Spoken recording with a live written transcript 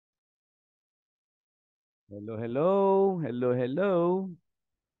Hello, hello, hello, hello.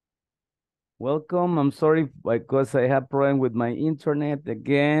 Welcome. I'm sorry because I have problem with my internet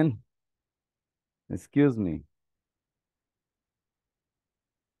again. Excuse me.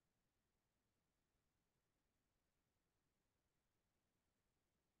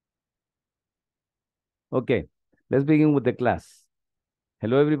 Okay, let's begin with the class.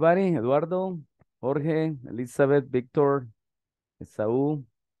 Hello, everybody. Eduardo, Jorge, Elizabeth, Victor, Esaú.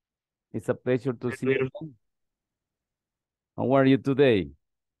 It's a pleasure to see you. How are you today?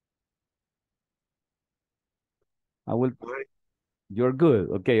 I will. You're good.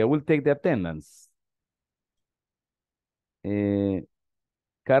 Okay, I will take the attendance.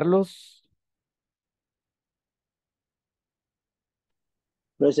 Carlos,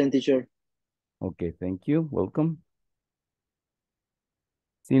 Present, teacher. okay, thank you. Welcome.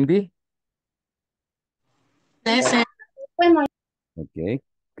 Cindy, Present. okay.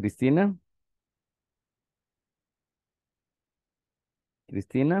 Cristina,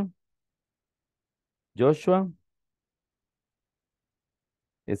 Joshua,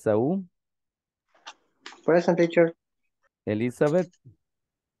 Esaú, Present, teacher. Elizabeth,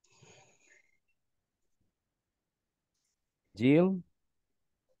 Jill,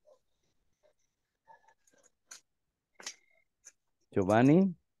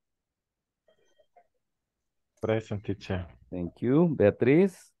 Giovanni, Present, teacher. thank you.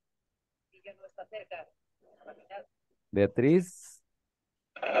 Beatriz,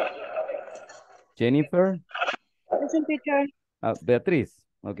 Jennifer, Present, teacher. Beatriz,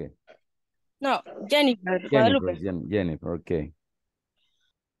 okay. No, Jennifer, Guadalupe. Jennifer, okay.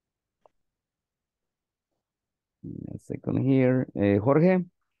 A second here. Jorge,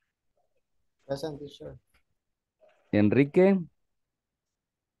 Present, teacher. Enrique.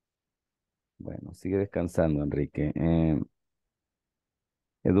 Bueno, sigue descansando, Enrique.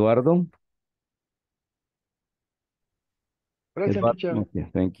 Eduardo. Present, teacher. Okay,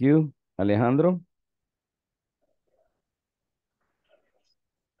 thank you. Alejandro.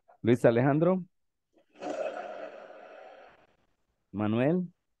 Luis Alejandro. Manuel.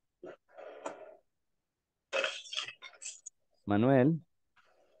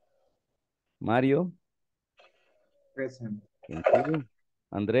 Mario. Present. Thank you.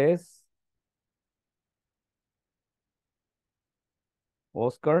 Andrés.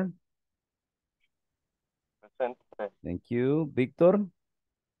 Oscar. Present. Thank you. Víctor.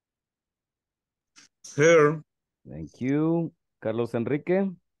 Here. Thank you. Carlos Enrique.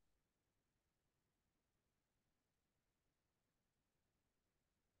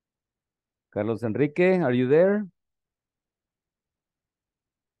 Carlos Enrique, are you there?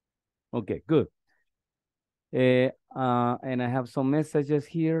 Okay, good. And I have some messages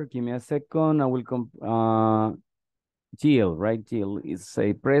here. Give me a second. I will Jill, right? Jill is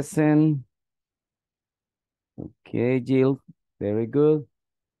a present. Okay, Jill, very good.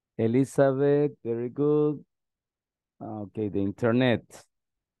 Elizabeth, very good. Okay, the internet.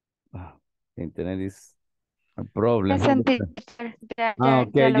 The internet is a problem. Present, teacher. Ya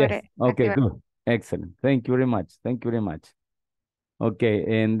Okay, yes. logré Okay, activar. good. Excellent. Thank you very much. Thank you very much.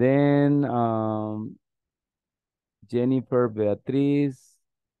 Okay, and then Jennifer, Beatriz.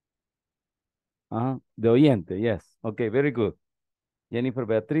 De oyente, yes. Okay, very good. Jennifer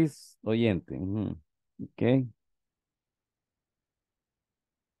Beatriz, oyente. Okay.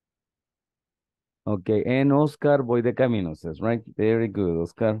 Okay, and Oscar, voy de camino, says, right? Very good,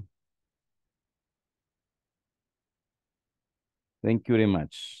 Oscar. Thank you very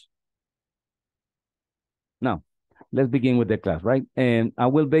much. Now, let's begin with the class, right? And I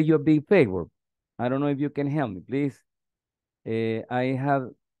will beg you a big favor. I don't know if you can help me, please. I have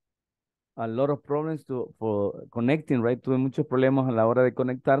a lot of problems for connecting, right? Tuve muchos problemas a la hora de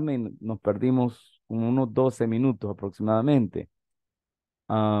conectarme y nos perdimos como unos 12 minutos aproximadamente.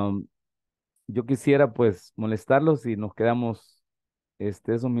 Yo quisiera pues molestarlos y nos quedamos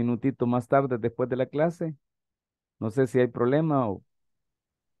esos minutitos más tarde después de la clase. No sé si hay problema o,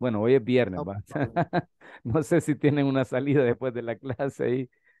 bueno, hoy es viernes, No ¿va? problem. No sé si tienen una salida después de la clase ahí,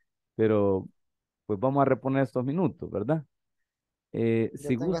 pero pues vamos a reponer estos minutos, ¿verdad? Yo Si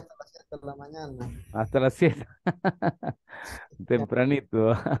tengo gusta, hasta las 7 de la mañana. hasta las 7.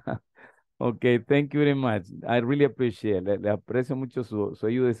 Tempranito. Ok, thank you very much. I really appreciate. Le aprecio mucho su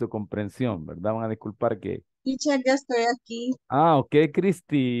ayuda y su comprensión, ¿verdad? Van a disculpar que... Teacher, ya estoy aquí. Ok,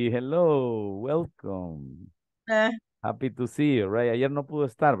 Christy. Hello, welcome. Ah, Happy to see you, right? Ayer no pudo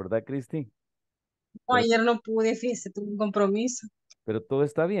estar, ¿verdad, Christy? no, Pero, ayer no pude, fíjese, tuve un compromiso. pero todo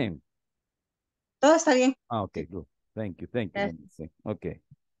está bien. Todo está bien. Ok, good. Thank you, let Gracias. me see. Ok.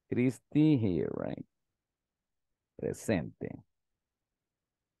 Christy here, right? Presente.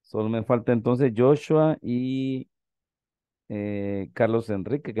 Solo me falta entonces Joshua y Carlos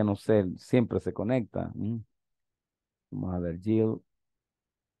Enrique, que no sé, siempre se conecta. Vamos a ver, Jill.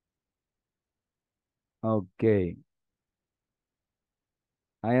 Okay.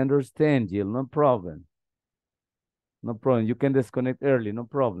 I understand, Jill, no problem. No problem, you can disconnect early, no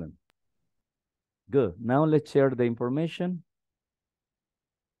problem. Good, now let's share the information.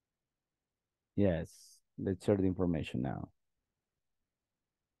 Yes, let's share the information now.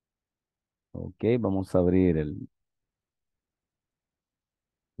 Ok, vamos a abrir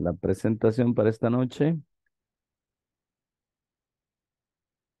la presentación para esta noche.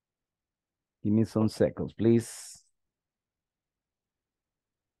 Give me some seconds, please.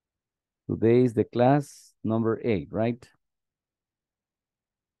 Today is the class number 8, right?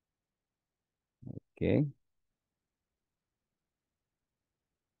 Okay.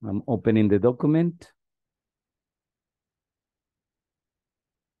 I'm opening the document.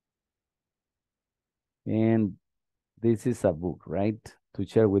 And this is a book, right? To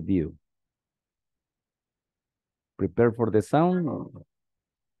share with you. Prepare for the sound.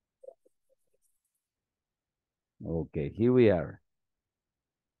 Okay, here we are.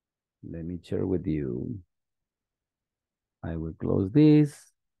 Let me share with you. I will close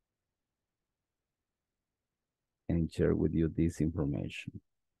this and share with you this information.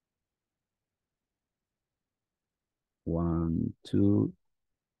 1, 2,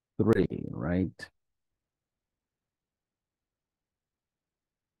 3, right?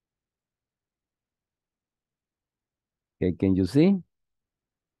 Okay, can you see?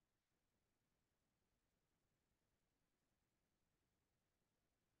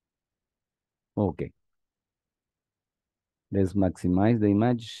 Okay. Let's maximize the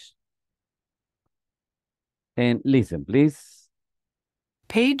image. And listen, please.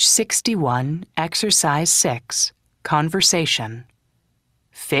 Page 61, Exercise 6, Conversation.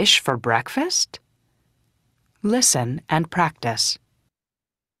 Fish for breakfast? Listen and practice.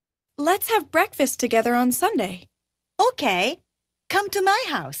 Let's have breakfast together on Sunday. Okay, come to my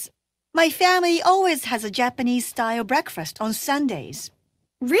house. My family always has a Japanese-style breakfast on Sundays.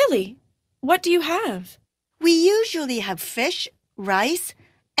 Really? What do you have? We usually have fish, rice,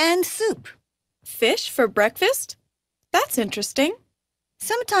 and soup. Fish for breakfast? That's interesting.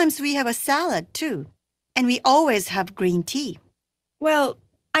 Sometimes we have a salad, too. And we always have green tea. Well,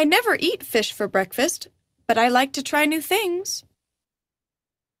 I never eat fish for breakfast, but I like to try new things.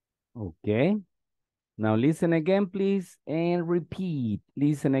 Okay. Now listen again, please, and repeat.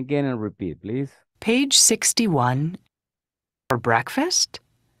 Listen again and repeat, please. Page 61, for breakfast?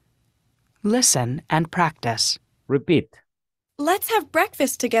 Listen and practice. Repeat. Let's have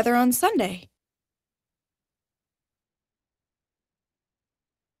breakfast together on Sunday.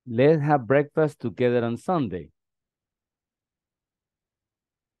 Let's have breakfast together on Sunday.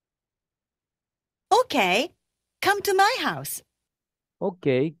 Okay, come to my house.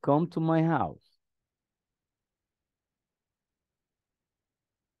 Okay, come to my house.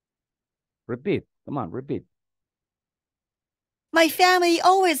 Repeat. Come on, repeat. My family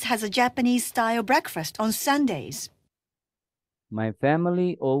always has a Japanese-style breakfast on Sundays. My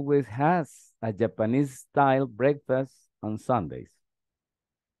family always has a Japanese-style breakfast on Sundays.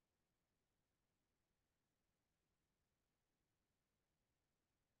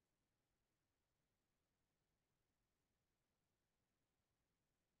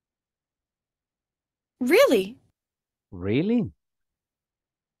 Really? Really?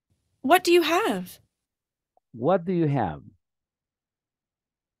 What do you have? What do you have?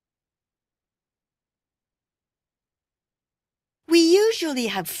 We usually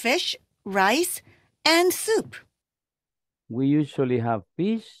have fish, rice, and soup. We usually have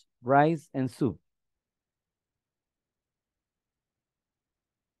fish, rice, and soup.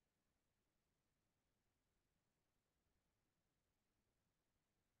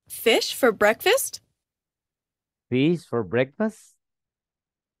 Fish for breakfast? Fish for breakfast?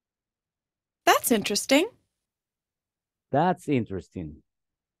 That's interesting. That's interesting.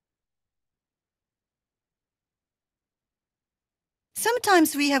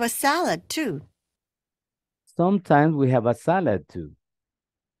 Sometimes we have a salad, too. Sometimes we have a salad too.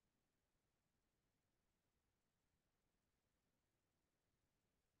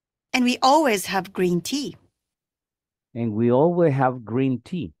 And we always have green tea. And we always have green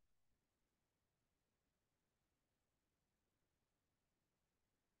tea.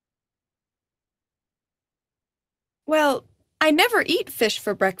 Well, I never eat fish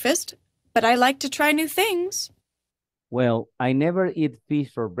for breakfast, but I like to try new things. Well, I never eat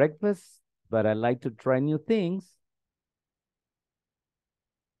fish for breakfast, but I like to try new things.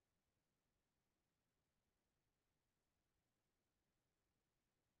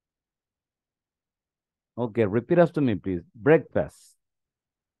 Okay, repeat after me, please. Breakfast.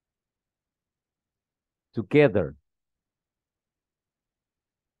 Together.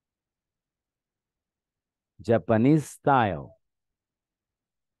 Japanese style.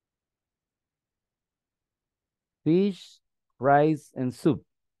 Fish, rice, and soup.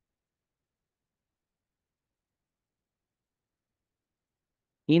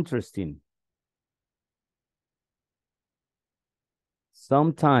 Interesting.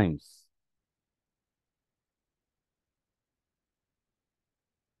 Sometimes.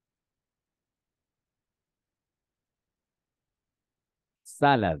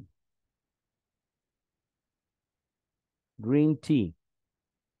 Salad. Green tea.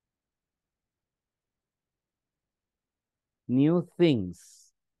 New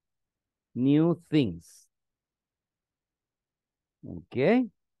things. New things. Okay.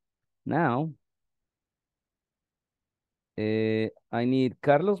 Now, I need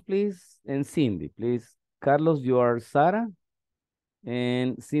Carlos, please, and Cindy, please. Carlos, you are Sara,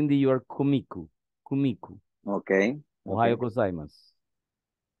 and Cindy, you are Kumiku. Kumiku. Okay. Ohio gozaimasu.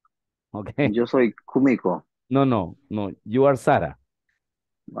 Okay. Yo soy Kumiko. No. You are Sara,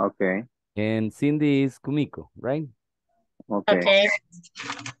 Okay. and Cindy is Kumiko, right? Okay.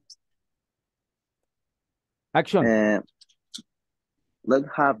 Action. Let's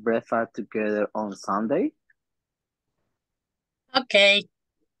have breakfast together on Sunday. Okay,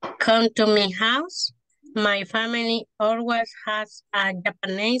 come to my house. My family always has a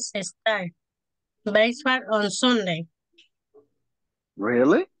Japanese style breakfast on Sunday.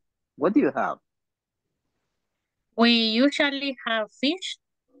 Really? What do you have? We usually have fish,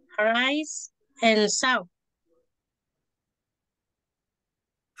 rice, and soup.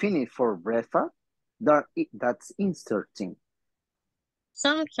 Finish for breakfast? That's interesting.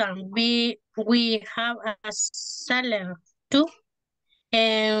 Sometimes we have a salad too,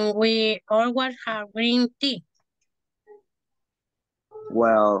 and we always have green tea.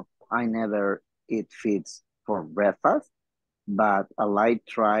 Well, I never eat fish for breakfast, but I like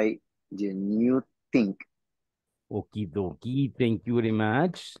try the new thing. Okie dokie. Thank you very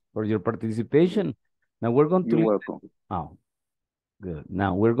much for your participation. Now we're going to You're welcome. Oh, good.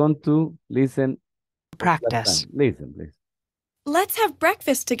 Now we're going to listen. Practice. Listen, please. Let's have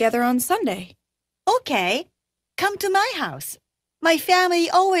breakfast together on Sunday. Okay, come to my house. My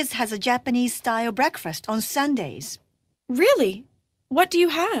family always has a Japanese-style breakfast on Sundays. Really? What do you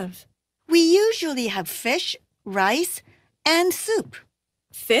have? We usually have fish, rice, and soup.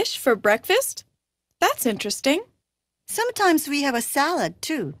 Fish for breakfast? That's interesting. Sometimes we have a salad,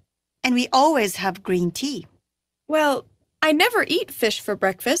 too. And we always have green tea. Well, I never eat fish for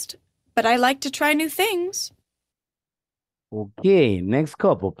breakfast, but I like to try new things. Okay, next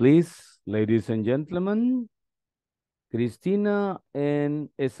couple, please. Ladies and gentlemen. Cristina and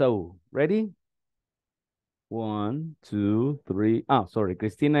Esau. Ready? 1, 2, 3. Ah, sorry.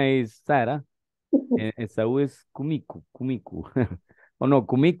 Cristina is Sarah. And Esau is Kumiku. Oh, no,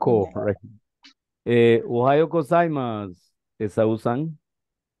 Kumiko. Right. Ohio gozaimasu. Esau-san.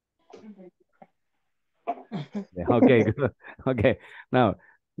 Okay, good. Okay. Now,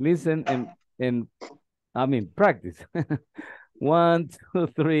 listen and I mean, practice. 1, 2,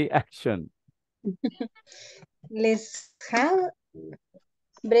 3, action. Let's have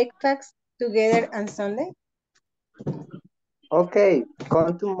breakfast together on Sunday. Okay,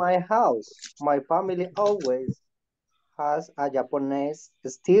 come to my house. My family always has a Japanese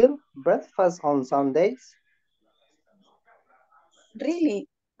style breakfast on Sundays. Really?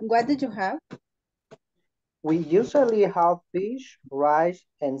 What do you have? We usually have fish, rice,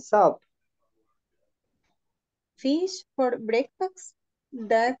 and soup. Fish for breakfast?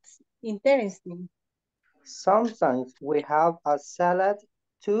 That's interesting. Sometimes we have a salad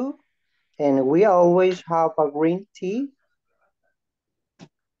too, and we always have a green tea.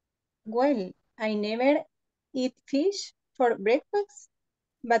 Well, I never eat fish for breakfast,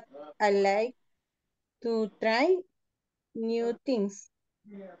 but I like to try new things.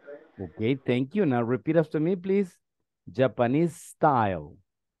 Okay, thank you. Now repeat after me, please. Japanese style.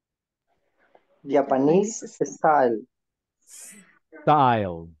 Japanese style.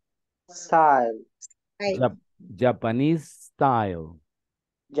 Style. Style. Japanese style.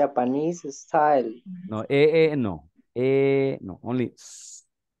 Japanese style. No, no. No, only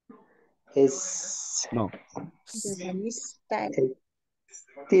Is no. Japanese style.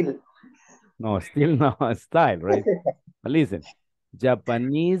 still. No, still no, style, right? But listen,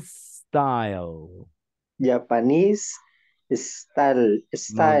 Japanese style. Japanese style.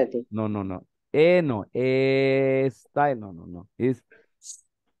 Style. No. No, style, no. It's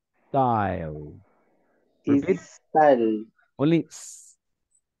style. Repeat. Is style. Only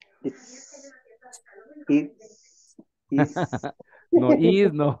Is It's, is, No,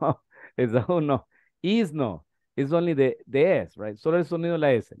 is no. Es a no. Is no. It's only the S, right? Solo el sonido de la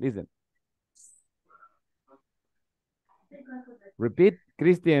S. Listen. Repeat,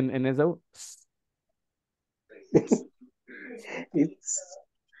 Christian, en esa U. it's,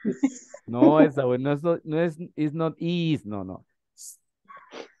 No, esa U. No es, no es, it's not is, no, no.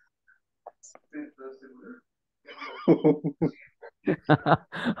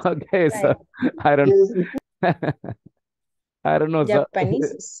 Okay, so I don't I don't know. So,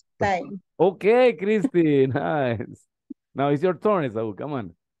 Japanese style. okay, Christy, nice. Now it's your turn, Esau. Come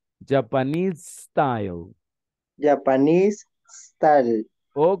on. Japanese style. Japanese style.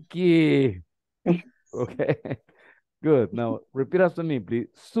 Okay. Okay. Good. Now repeat after me, please.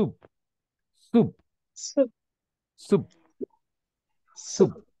 Soup. Soup. Soup. Soup.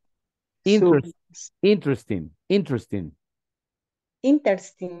 Soup. Soup. Interesting. Interesting.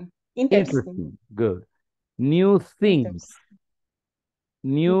 Interesting. Interesting. Good. New things.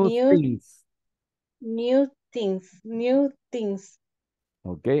 New things. New things. New things.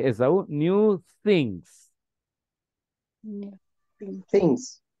 Okay, Esau. New things. New things.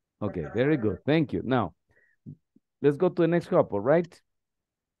 Things. Okay, very good. Thank you. Now, let's go to the next couple, right?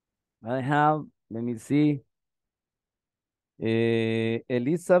 I have, let me see,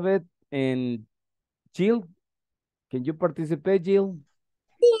 Elizabeth and Jill. Can you participate, Jill?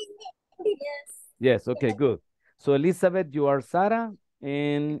 Yes. Yes, okay, good. So Elizabeth, you are Sarah,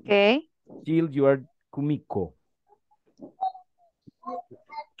 and Okay. Jill, you are Kumiko.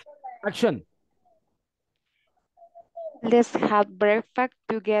 Action. Let's have breakfast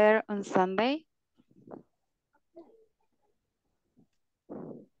together on Sunday.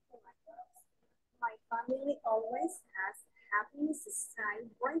 My family always has happiness style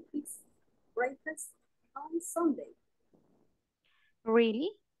breakfast on Sunday. Really?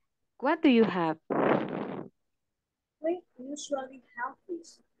 What do you have? We usually have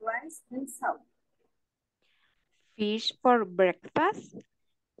fish, rice, and salt. Fish for breakfast?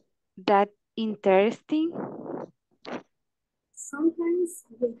 That's interesting. Sometimes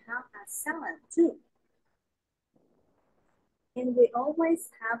we have a salad too. And we always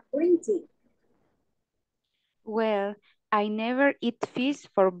have green tea. Well, I never eat fish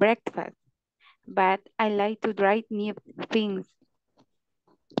for breakfast, but I like to try new things.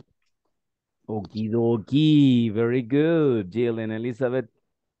 Okie dokie. Very good, Jill and Elizabeth.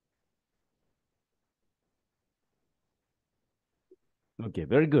 Okay,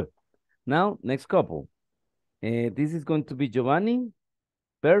 very good. Now, next couple. This is going to be Giovanni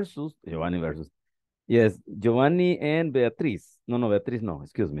versus, yes, Giovanni and Beatriz. No, Beatriz, no,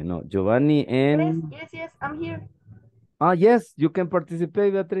 excuse me, no. Giovanni and... Yes, I'm here. Ah, yes, you can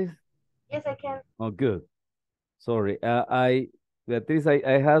participate, Beatriz. Yes, I can. Oh, good. Sorry, Beatriz,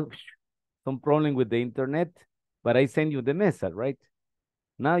 I have some problem with the internet, but I send you the message, right?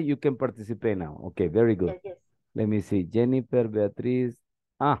 Now you can participate now. Okay, very good. Yes. Let me see, Jennifer, Beatriz.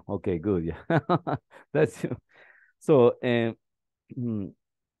 Ah, okay, good, yeah. That's you. So,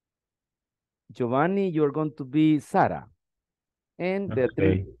 Giovanni, you're going to be Sarah. And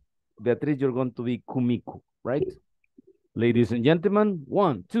Okay. Beatriz, you're going to be Kumiko, right? Ladies and gentlemen,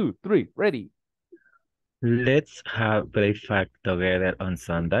 1, 2, 3, ready. Let's have breakfast together on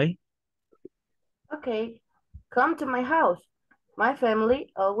Sunday. Okay, come to my house. My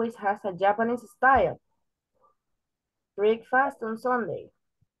family always has a Japanese style. Breakfast on Sunday.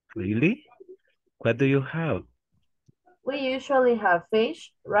 Really? What do you have? We usually have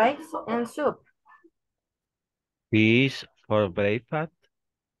fish, rice, and soup. Fish for breakfast?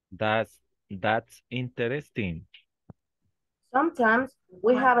 That's interesting. Sometimes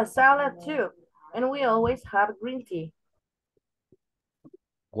we have a salad too, and we always have green tea.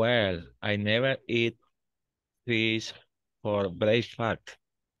 Well, I never eat fish for breakfast,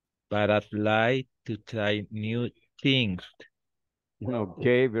 but I'd like to try new things.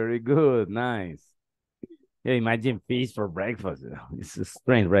 Okay, very good, nice. Yeah, imagine fish for breakfast. It's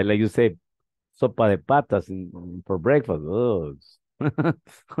strange, right? Like you say, sopa de patas for breakfast. Oh.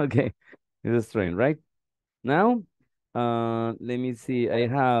 Okay, it's strange, right? Now, let me see. I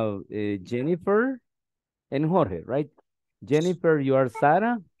have Jennifer and Jorge, right? Jennifer, you are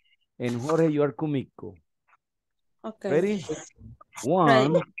Sarah, and Jorge, you are Kumiko. Okay. Ready?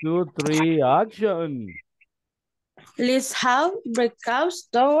 1, 2, 3, action. Let's have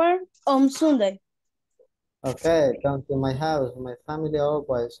breakfast together on Sunday. Okay, come to my house. My family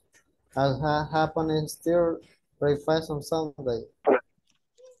always has happened still breakfast on Sunday.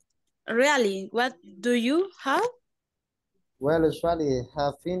 Really? What do you have? Well, usually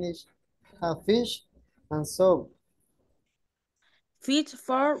have fish and soup. fish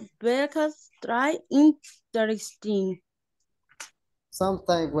for breakfast. Try interesting.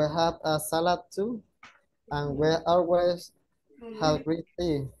 Sometimes we have a salad too, and we always have green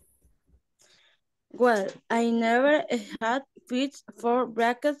tea. Well, I never had fish for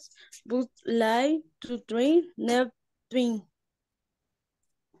breakfast, but like to try new thing.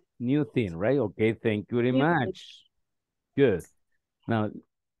 New thing, right? Okay, thank you very much. Good. Now,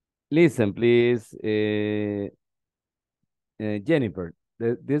 listen, please, Jennifer,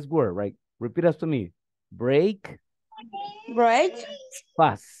 this word, right? Repeat after me. Break. Break.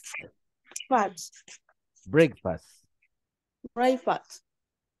 Fast. Fast. Breakfast. Breakfast.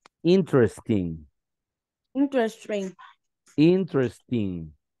 Interesting. Interesting.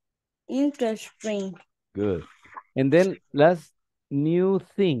 Interesting. Interesting. Good. And then last, new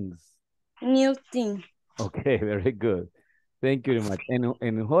things. New thing. Okay, very good. Thank you very much.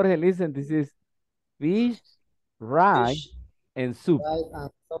 And Jorge, listen, this is fish, rice, and soup.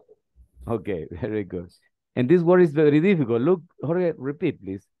 Okay, very good. And this word is very difficult. Look, Jorge, repeat,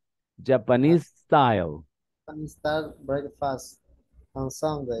 please. Japanese style. Japanese style breakfast on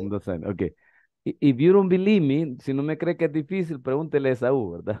Sunday. Okay. If you don't believe me, si no me cree que es difícil, pregúntele a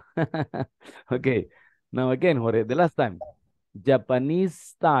Esaú, ¿verdad? Okay. Now again, Jorge, the last time. Japanese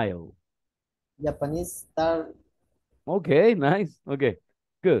style. Japanese style. Okay, nice. Okay,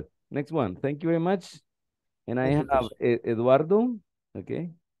 good. Next one. Thank you very much. And I have Eduardo.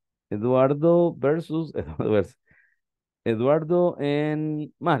 Okay. Eduardo versus Eduardo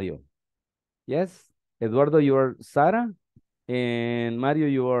and Mario. Yes. Eduardo, you are Sara. And Mario,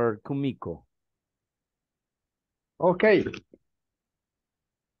 you are Kumiko. Okay.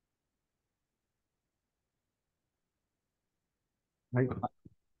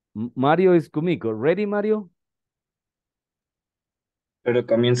 Mario is Kumiko. Ready, Mario? Pero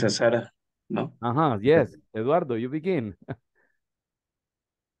comienza Sara, ¿no? Yes. Eduardo, you begin.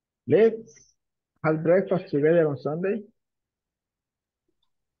 Let's have breakfast together on Sunday.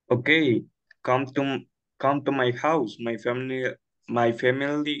 Okay, come to my house. My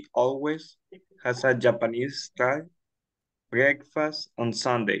family always has a Japanese style breakfast on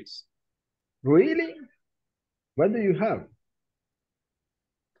Sundays. Really? What do you have?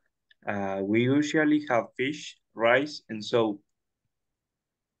 We usually have fish, rice, and soup.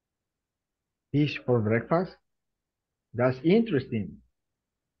 Fish for breakfast? That's interesting.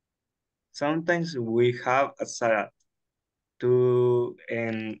 Sometimes we have a salad too,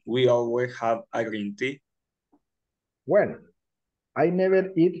 and we always have a green tea. Well, I never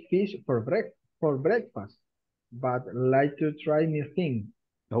eat fish for breakfast, but like to try new things.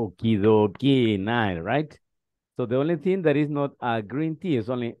 Okie dokie, nice, right? So the only thing that is not a green tea is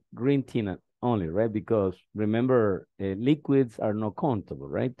only green tea only, right? Because remember, liquids are not countable,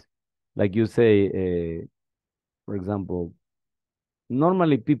 right? Like you say, for example,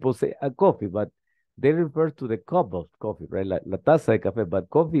 normally people say a coffee, but they refer to the cup of coffee, right? Like la taza de café, but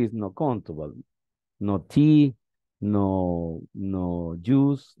coffee is not countable. No tea, no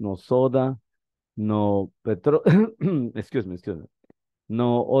juice, no soda, no petrol, excuse me,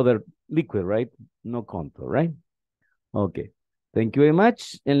 no other liquid, right? No contour, right? Okay, thank you very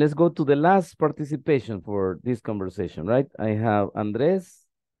much. And let's go to the last participation for this conversation, right? I have Andres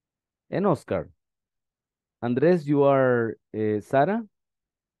and Oscar. Andres, you are Sara,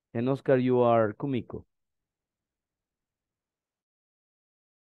 and Oscar, you are Kumiko.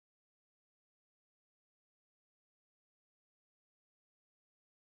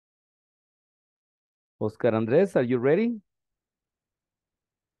 Oscar Andres, are you ready?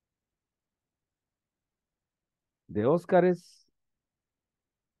 De Oscares.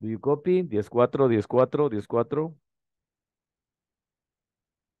 Do you copy? 14, 14, 14.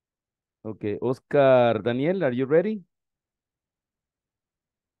 Okay, Oscar Daniel, are you ready?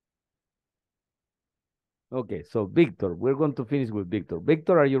 Okay, so Victor, we're going to finish with Victor.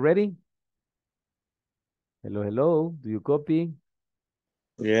 Victor, are you ready? Hello, hello. Do you copy?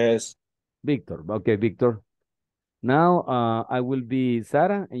 Yes. Victor. Okay, Victor. Now I will be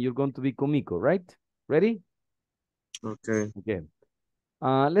Sara and you're going to be Kumiko, right? Ready? Okay. Okay.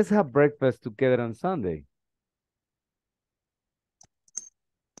 Let's have breakfast together on Sunday.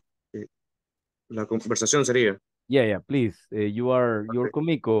 La conversación sería. Yeah, please. You're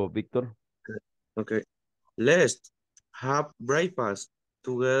Kumiko, Victor. Okay. Let's have breakfast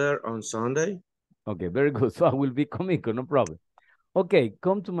together on Sunday. Okay, very good. So I will be Kumiko, no problem. Okay,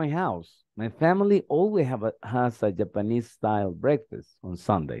 come to my house. My family always has a Japanese style breakfast on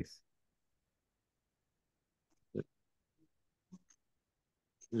Sundays.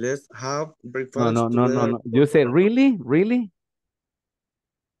 Let's have breakfast No. together. You say, really? Really?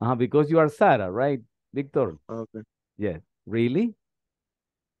 Because you are Sara, right, Victor? Okay. Yes. Really?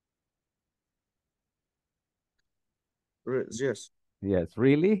 Yes. Yes,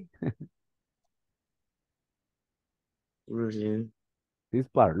 really? Really? This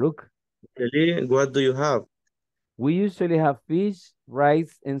part, look. Really? What do you have? We usually have fish,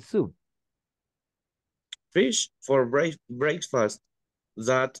 rice, and soup. Fish for breakfast.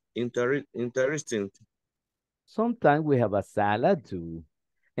 That interesting. Sometimes we have a salad too.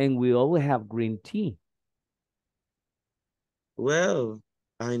 And we always have green tea. Well,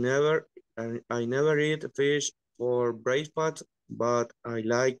 I never eat fish for breakfast, but I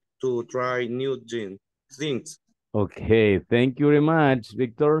like to try new things. Okay, thank you very much,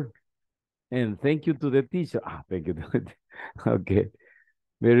 Victor. And thank you to the teacher. Thank you. Okay,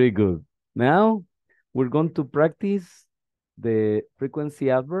 very good. Now, we're going to practice the frequency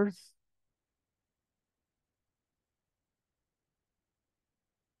adverbs.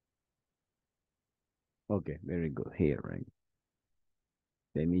 Okay, very good. Here, right?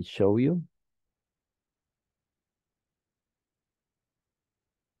 Let me show you.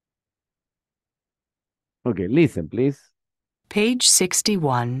 Okay, listen, please. Page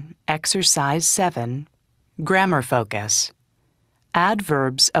 61, Exercise 7, Grammar Focus.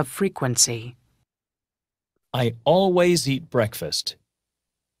 Adverbs of frequency. I always eat breakfast.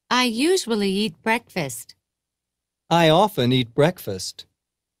 I usually eat breakfast. I often eat breakfast.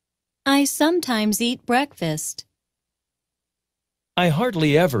 I sometimes eat breakfast. I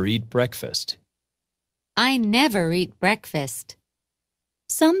hardly ever eat breakfast. I never eat breakfast.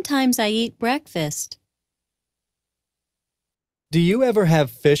 Sometimes I eat breakfast. Do you ever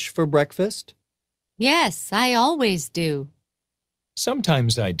have fish for breakfast? Yes, I always do.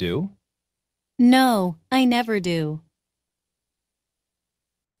 Sometimes I do. No, I never do.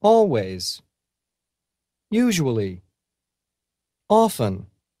 Always. Usually. Often.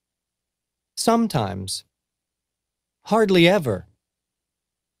 Sometimes. Hardly ever.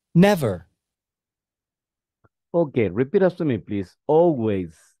 Never. Okay, repeat after me, please.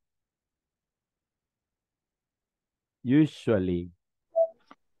 Always. Usually.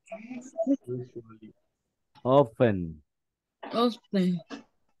 Often. Often.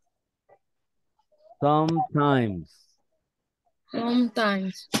 Sometimes.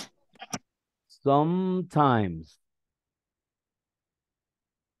 Sometimes. Sometimes.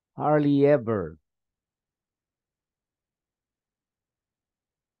 Hardly ever.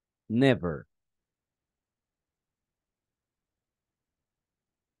 Never.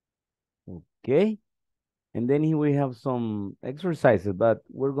 Okay. And then here we have some exercises, but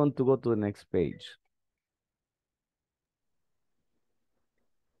we're going to go to the next page.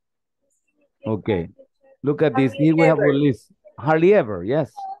 Okay. Look at this. Here we have a list. Hardly ever, yes.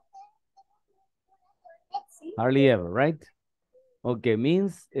 Hardly ever, right? Okay,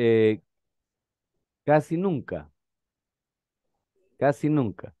 means casi nunca. Casi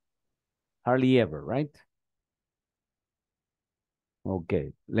nunca. Hardly ever, right?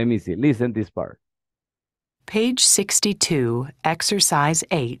 Okay, let me see. Listen this part. Page 62, Exercise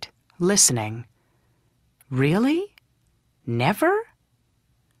 8, Listening. Really? Never?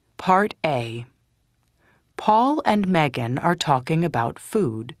 Part A. Paul and Megan are talking about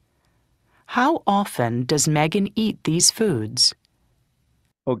food. How often does Megan eat these foods?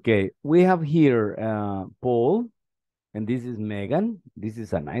 Okay, we have here Paul, and this is Megan. This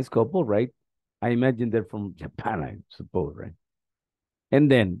is a nice couple, right? I imagine they're from Japan, I suppose, right? And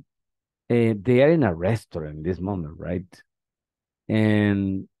then they are in a restaurant in this moment, right?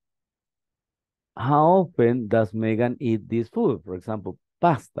 And how often does Megan eat this food? For example,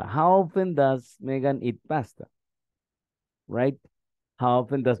 pasta. How often does Megan eat pasta? Right? How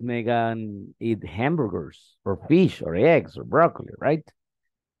often does Megan eat hamburgers or fish or eggs or broccoli, right?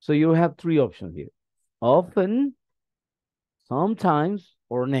 So you have three options here. Often, sometimes,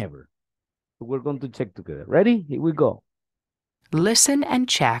 or never. So we're going to check together. Ready? Here we go. Listen and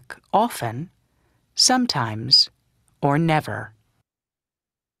check often, sometimes, or never.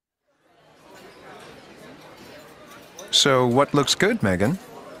 So what looks good, Megan?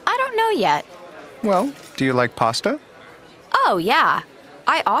 I don't know yet. Well, do you like pasta? Oh, yeah.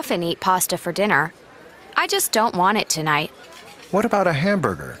 I often eat pasta for dinner. I just don't want it tonight. What about a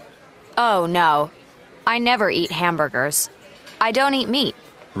hamburger? Oh, no. I never eat hamburgers. I don't eat meat.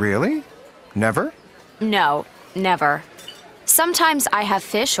 Really? Never? No, never. Sometimes I have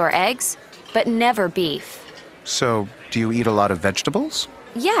fish or eggs, but never beef. So, do you eat a lot of vegetables?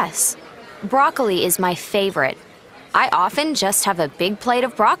 Yes. Broccoli is my favorite. I often just have a big plate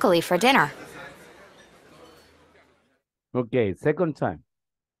of broccoli for dinner. Okay, second time.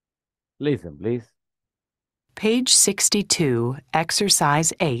 Listen, please. Page 62,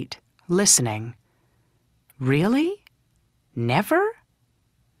 Exercise 8, Listening. Really? Never?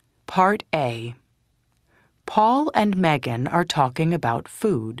 Part A. Paul and Megan are talking about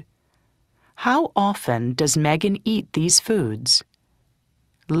food. How often does Megan eat these foods?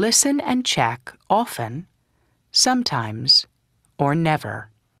 Listen and check often, sometimes, or never.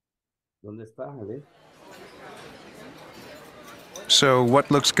 ¿Dónde está, Ale? So what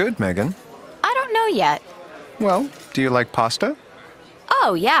looks good, Megan? I don't know yet. Well, do you like pasta?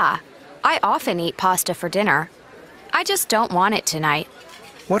 Oh, yeah. I often eat pasta for dinner. I just don't want it tonight.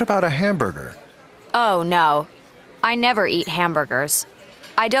 What about a hamburger? Oh, no. I never eat hamburgers.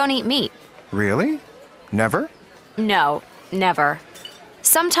 I don't eat meat. Really? Never? No, never.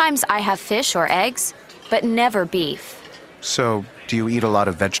 Sometimes I have fish or eggs, but never beef. So, do you eat a lot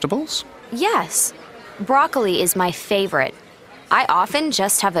of vegetables? Yes. Broccoli is my favorite. I often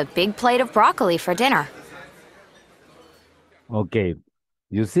just have a big plate of broccoli for dinner. Okay,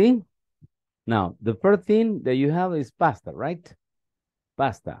 you see? Now, the first thing that you have is pasta, right?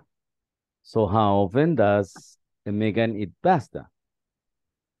 Pasta. So how often does Megan eat pasta?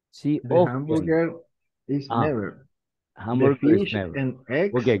 She The often. hamburger is never. Hamburger The fish is never. and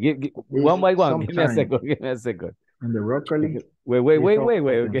eggs. Okay, is one by one. Give me a sometime. second. Give me a second. And the broccoli. Wait.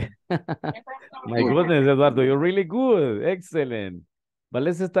 is Okay. My goodness, Eduardo, you're really good. Excellent. But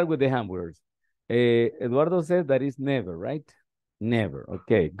let's start with the hamburgers. Eduardo says that is never, right? Never.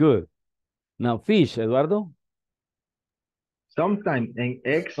 Okay, good. Now, fish, Eduardo? Sometimes and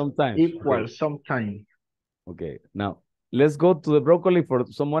eggs Sometimes. equal Okay. sometimes. Okay, now let's go to the broccoli for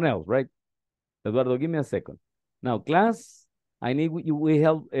someone else, right? Eduardo, give me a second. Now, class, I need you. We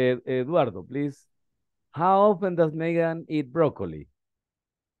help Eduardo, please. How often does Megan eat broccoli?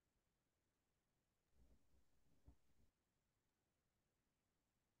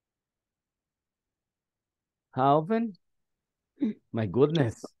 How often? My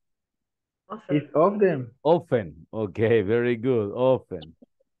goodness. It's of them. Often. Okay, very good. Often.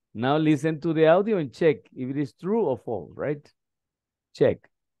 Now listen to the audio and check if it is true or false, right? Check.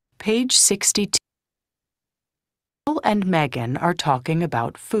 Page 62. Paul and Megan are talking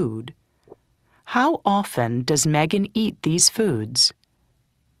about food. How often does Megan eat these foods?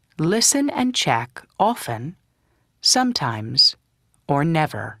 Listen and check often, sometimes, or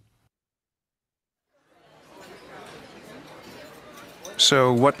never.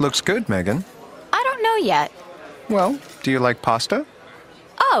 So what looks good, Megan? I don't know yet. Well, do you like pasta?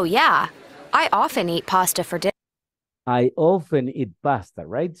 Oh, yeah. I often eat pasta for I often eat pasta,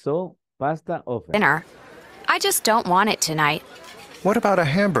 right? So, pasta often. dinner. I just don't want it tonight. What about a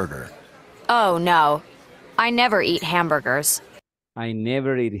hamburger? Oh, no. I never eat hamburgers. I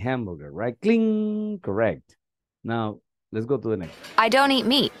never eat hamburger, right? Cling, correct. Now, let's go to the next. I don't eat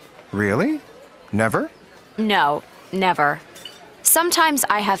meat. Really? Never? No, never. Sometimes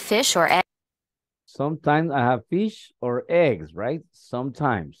I have fish or eggs. Sometimes I have fish or eggs, right?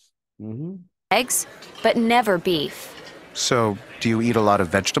 Sometimes. Eggs, but never beef. So, do you eat a lot of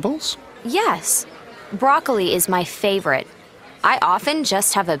vegetables? Yes. Broccoli is my favorite. I often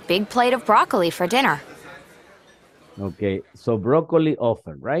just have a big plate of broccoli for dinner. Okay, so broccoli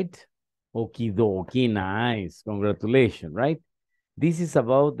often, right? Okie dokie, nice. Congratulations, right? This is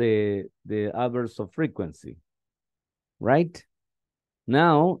about the adverbs of frequency, right?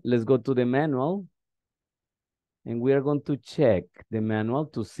 Now, let's go to the manual. And we are going to check the manual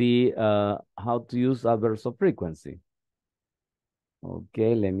to see how to use adverbs of frequency.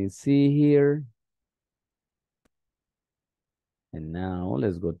 Okay, let me see here. And now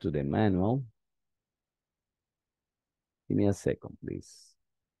let's go to the manual. Give me a second, please.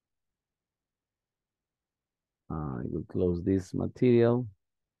 I will close this material.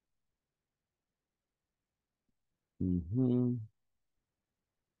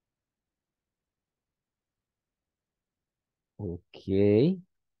 Okay.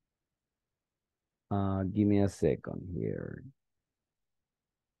 Give me a second here.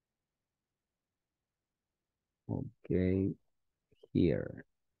 Okay, here.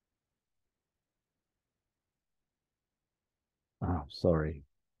 Oh, sorry.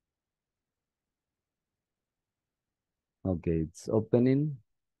 Okay, it's opening.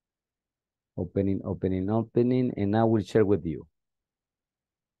 Opening, and I will share with you.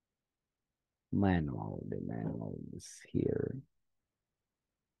 Manual, the manual is here.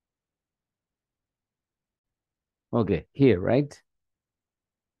 Okay, here, right?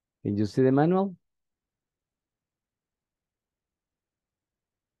 Can you see the manual?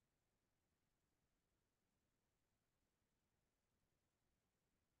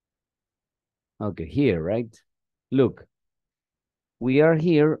 Okay, here, right? Look, we are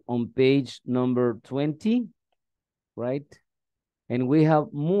here on page number 20, right? And we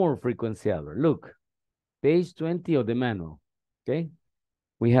have more frequency adverb. Look, page 20 of the manual, okay?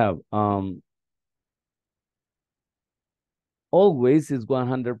 We have Always is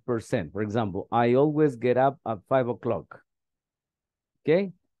 100%. For example, I always get up at 5 o'clock.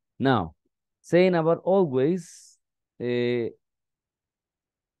 Okay? Now, saying about always, Carlos,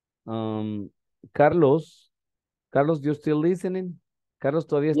 you still listening? Carlos,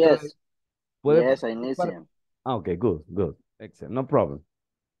 todavía está. Yes. ¿Puede Yes, I participar? listen. Ah, okay, good. Excellent, no problem.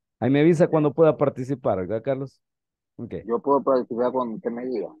 Ahí me avisa cuando pueda participar, ¿verdad, Carlos? Okay. Yo puedo participar cuando usted me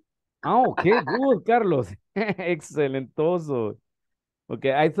diga. Ah, okay, good, Carlos. Excelentoso.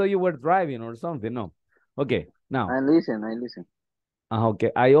 Okay, I thought you were driving or something. No. Okay, now. I listen.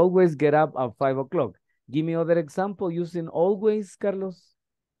 Okay, I always get up at 5 o'clock. Give me other example using always, Carlos.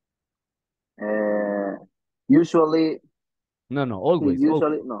 Usually. No, always.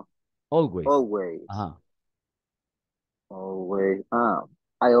 Usually, always. no. Always. Always. Always.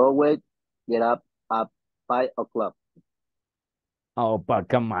 I always get up at 5 o'clock. Oh, but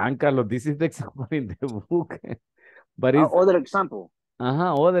come on, Carlos. This is the example in the book. But it's other example.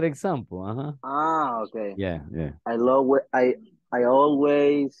 Other example. Okay. Yeah. I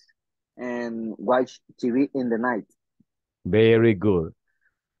always watch TV in the night. Very good.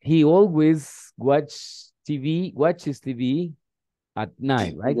 He always watches TV at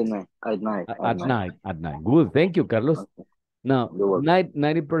night, right? At night. At night. Good. Thank you, Carlos. Okay. Now,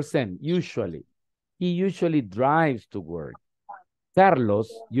 90%, usually. He usually drives to work. Carlos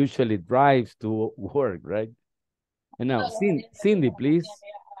usually drives to work, right? And now, Cindy, please.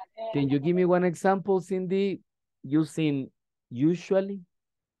 Can you give me one example, Cindy, using usually?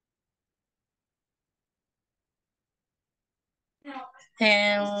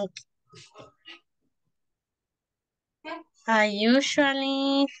 I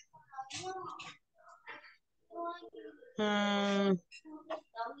usually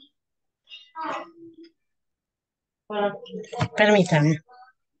permítame.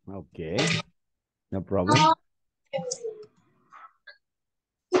 Okay, no problem.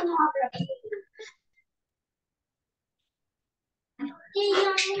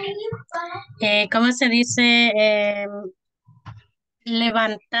 ¿Cómo se dice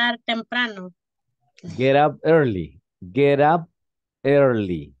levantar temprano? Get up early. Get up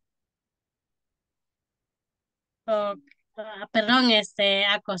early. Perdón,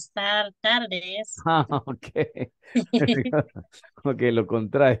 acostar tarde es. Okay. Okay, lo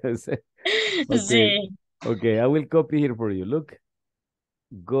contrario. Okay. Sí. Okay, I will copy here for you. Look.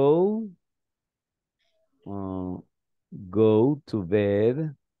 Go to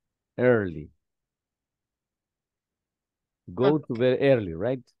bed early. Go to bed early,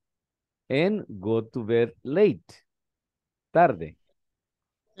 right? And go to bed late. Tarde.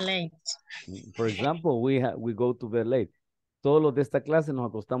 Late. For example, we go to bed late. Todos los de esta clase nos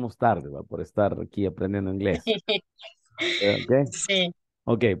acostamos tarde, ¿va? Por estar aquí aprendiendo inglés. Okay. Sí.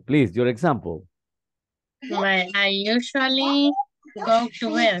 Okay, please, your example. I usually go to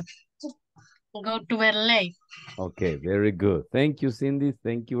bed late. Okay, very good. Thank you, Cindy.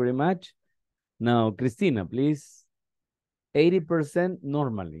 Thank you very much. Now, Christina, please. 80%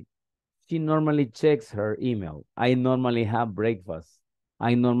 normally. She normally checks her email. I normally have breakfast.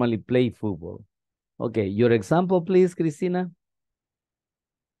 I normally play football. Okay, your example, please, Christina.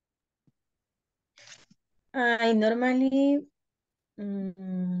 I normally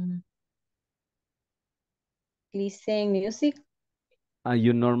listen music.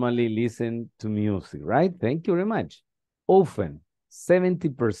 You normally listen to music, right? Thank you very much. Often,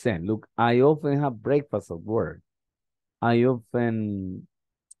 70%. Look, I often have breakfast at work. I often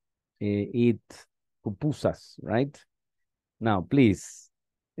eat pupusas, right? Now, please,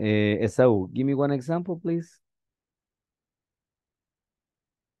 Esau, give me one example, please.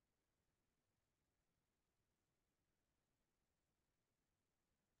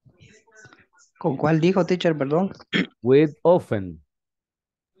 ¿Con cuál dijo, teacher, perdón? With often.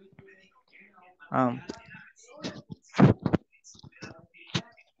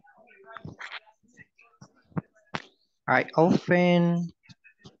 I often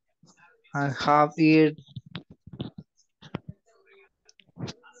have it.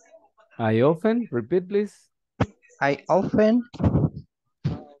 I often, repeat please. I often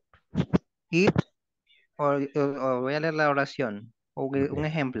eat, o voy a leer la oración, o un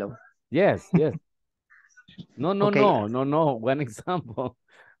ejemplo. Yes. No. One example.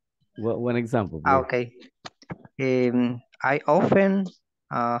 One example, please. Okay. I often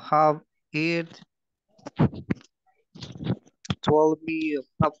have it 12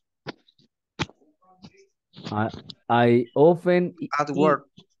 o'clock. I often at work.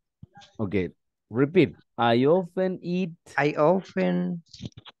 Okay, repeat. I often eat. I often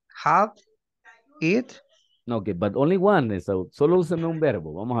have it. Okay, but only one. So, solo úseme un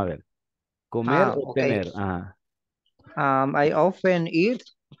verbo. Vamos a ver. Comer o okay. tener. Ajá. I often eat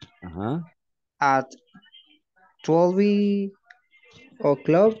Uh-huh. at 12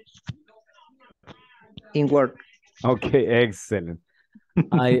 o'clock in work. Okay, excellent.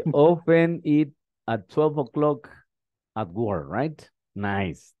 I often eat at 12 o'clock at work, right?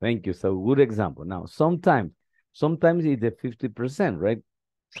 Nice. Thank you. So good example. Now, sometimes it's the 50%, right?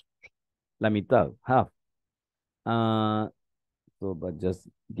 La mitad, half. But just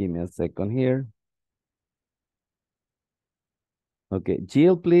give me a second here. Okay,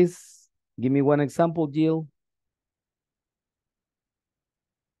 Jill, please give me one example, Jill.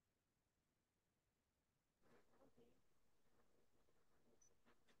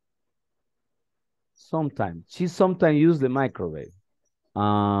 Sometimes. She sometimes use the microwave.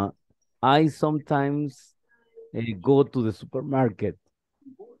 I sometimes go to the supermarket.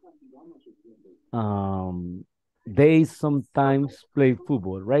 They sometimes play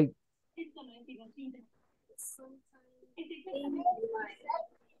football, right?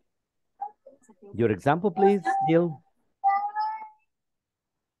 Your example, please, Jill.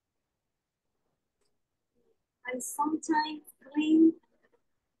 I sometimes clean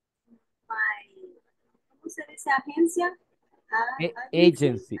my, ¿cómo se dice? Agencia.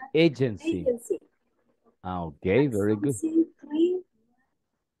 Agency. Agency. Okay, very good. Clean.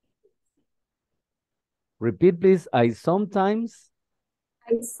 Repeat, please. I sometimes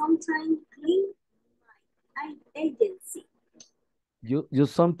clean my agency. You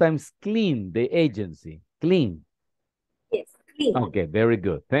sometimes clean the agency. Clean. Yes, clean. Okay, very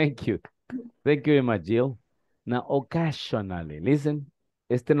good. Thank you. Thank you very much, Jill. Now, occasionally. Listen,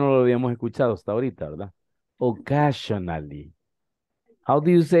 este no lo habíamos escuchado hasta ahorita, ¿verdad? Occasionally. How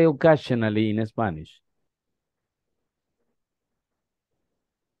do you say occasionally in Spanish?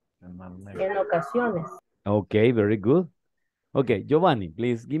 En ocasiones. Okay, very good. Okay, Giovanni,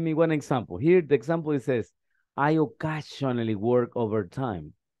 please give me one example. Here, the example it says, I occasionally work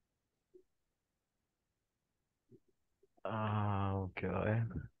overtime. Okay.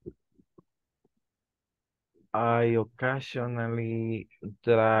 I occasionally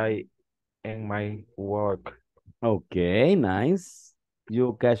try in my work. Okay, nice. You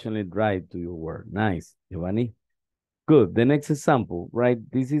occasionally drive to your work. Nice, Giovanni. Good. The next example, right?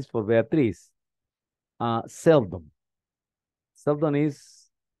 This is for Beatriz. Seldom. Seldom is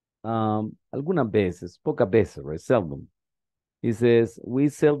algunas veces, pocas veces, right? Seldom. It says, we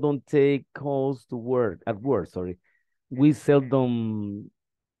seldom take calls to work, at work, sorry. We seldom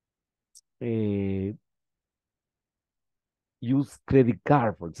use credit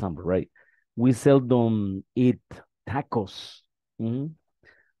card, for example, right? We seldom eat tacos.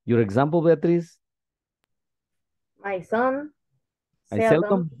 Your example, Beatriz? My son I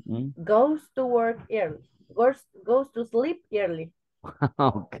seldom seldom. goes to work early, goes to sleep early.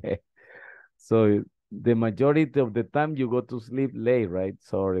 Okay. So the majority of the time you go to sleep late, right?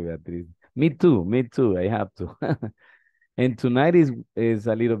 Sorry, Beatriz. Me too. I have to. And tonight is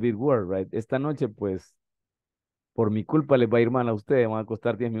a little bit worse, right? Esta noche, pues, por mi culpa les va a ir mal a ustedes, van a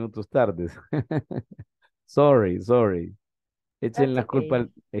acostar 10 minutos tardes. Sorry. Echen la culpa,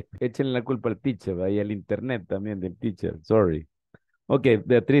 echen la culpa al teacher, ¿verdad? Y al internet también del teacher. Sorry. Okay,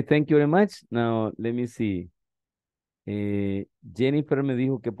 Beatriz, thank you very much. Now, let me see. Jennifer me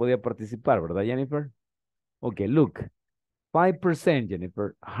dijo que podía participar, ¿verdad, Jennifer? Okay, look. 5%,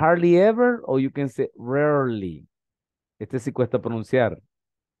 Jennifer. Hardly ever, or you can say rarely. Este sí cuesta pronunciar.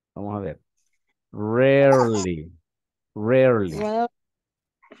 Vamos a ver. Rarely.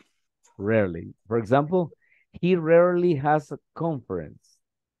 For example, he rarely has a conference.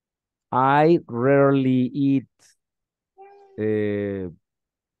 I rarely eat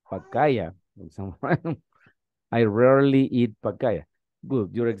pacaya. For example. I rarely eat pacaya.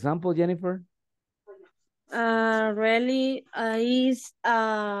 Good. Your example, Jennifer? Really is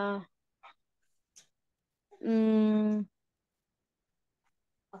I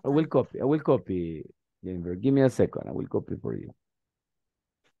will copy, Jennifer. Give me a second. I will copy for you.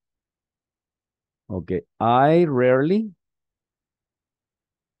 Okay. I rarely.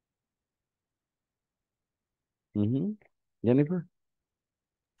 Jennifer?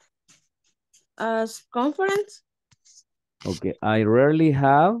 as conference. Okay. I rarely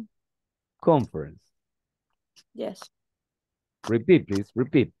have conference. Yes. Repeat, please.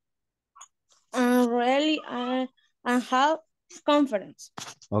 Repeat. Really I have conference.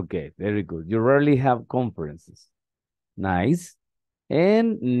 Okay. Very good. You rarely have conferences. Nice.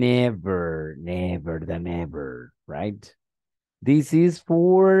 And never, right? This is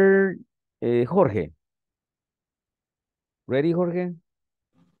for Jorge. Ready, Jorge?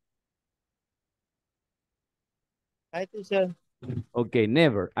 Hi, teacher. Okay,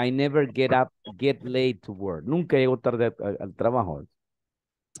 never. I never get late to work. Nunca llego tarde al trabajo.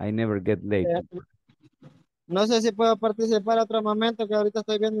 I never get late. No sé si puedo participar otro momento, que ahorita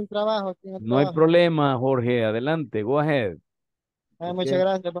estoy viendo un trabajo aquí en el No hay trabajo. problema, Jorge. Adelante. Go ahead. Muchas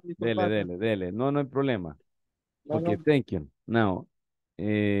gracias por Dele, disculparme. dele. No, no hay problema. Bueno. Okay, thank you. Now,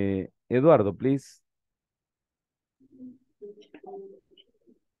 Eduardo, please.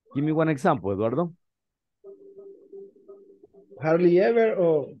 Give me one example, Eduardo. Hardly ever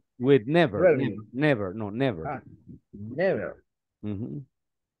or With never. rarely? Never. No, never. Ah, never. Mhm.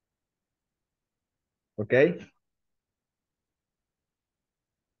 Okay.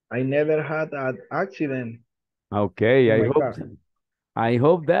 I never had an accident Okay, in I my car.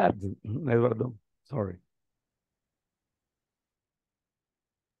 hope that, Eduardo. Sorry.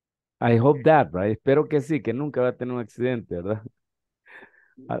 I hope that, right? Espero que sí, que nunca va a tener un accidente, ¿verdad?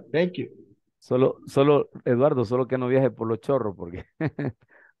 Thank you. Solo, Eduardo, solo que no viaje por los chorros, porque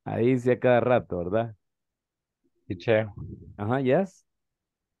ahí sí a cada rato, ¿verdad? Teacher, Ajá, yes.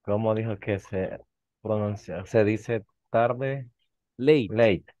 ¿cómo dijo que se pronuncia? Se dice tarde. Late.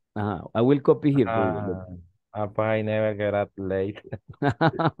 Late. Ajá, I will copy here for you. But I never get up late.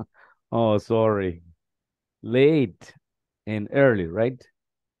 Oh, sorry. Late and early, right?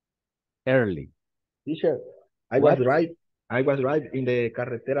 Early. Teacher, I What? was right in the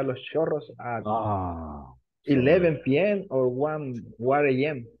carretera Los Chorros at 11 p.m. or 1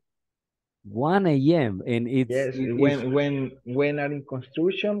 a.m. 1 a.m. and Yes, it's when are in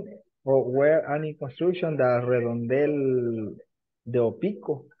construction or where are in construction the Redondel de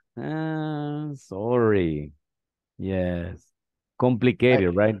Opico. Sorry. Yes.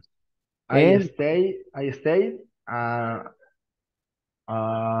 Complicated, right? I And stayed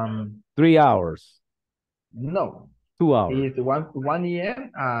 3 hours. No. 2 hours. It's 1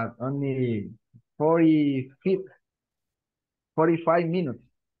 a.m. Only 45 minutes.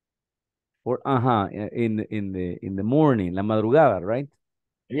 In the morning, la madrugada, right?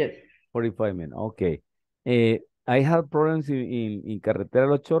 Yes. 45 minutes. Okay. I had problems in Carretera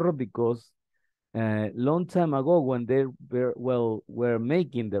Los Chorros because long time ago when they were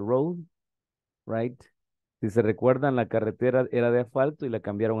making the road, right? Si se recuerdan, la carretera era de asfalto y la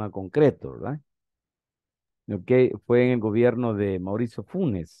cambiaron a concreto, ¿verdad? Ok, fue en el gobierno de Mauricio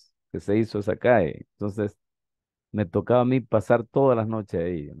Funes que se hizo esa calle. Entonces, me tocaba a mí pasar todas las noches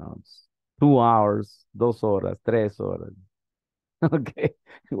ahí, you know. 2 hours, 2 horas, 3 horas. Okay,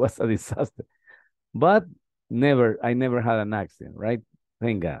 it was a disaster. But I never had an accident, right?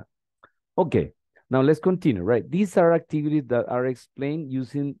 Thank God. Okay, now let's continue, right? These are activities that are explained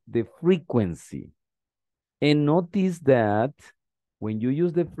using the frequency. And notice that when you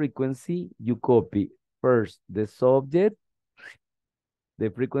use the frequency, you copy first the subject,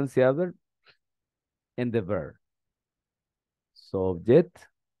 the frequency adverb, and the verb. Subject,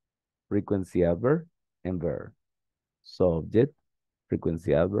 frequency adverb, and verb. Subject,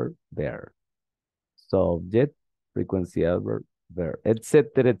 frequency adverb, verb. Subject, frequency adverb, verb,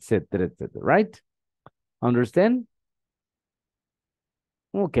 etc., etc., etc., right? Understand?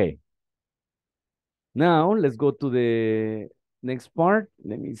 Okay. Now, let's go to the next part.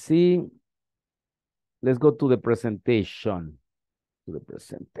 Let me see. Let's go to the presentation. To the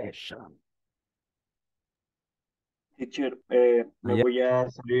presentation. Teacher, me voy a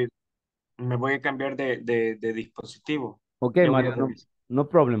salir, me voy a cambiar de dispositivo. Okay, Ya voy Mario, a no, regresar. no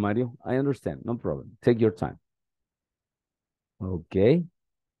problem, Mario. I understand, no problem. Take your time. Okay.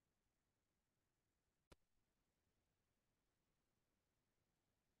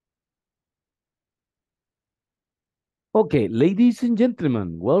 Okay, ladies and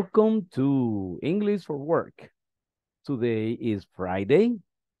gentlemen, welcome to English for Work. Today is Friday,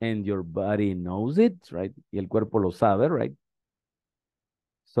 and your body knows it, right? Y el cuerpo lo sabe, right?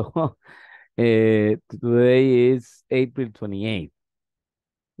 So, today is April 28th.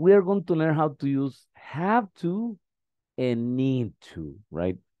 We are going to learn how to use have to and need to,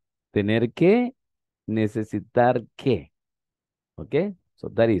 right? Tener que, necesitar que. Okay? So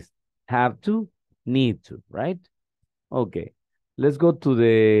that is have to, need to, right? Okay. Let's go to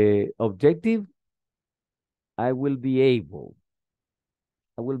the objective. I will be able.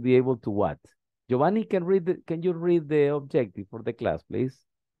 I will be able to what? Giovanni, can you read the objective for the class, please?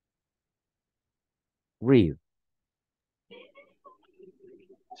 Read.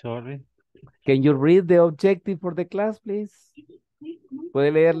 Sorry. Can you read the objective for the class, please?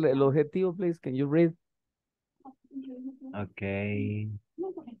 ¿Puede leer el objetivo, please? Can you read? Okay.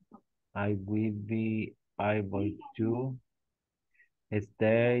 I will be able to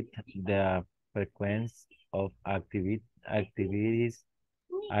state the frequency of activities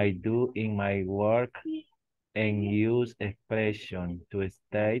I do in my work and use expression to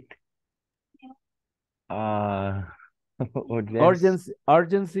state uh urgency,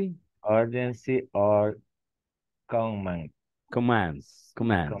 Urgency. urgency or command. Commands.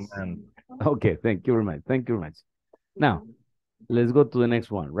 Command. Okay, thank you very much. Thank you very much. Now, let's go to the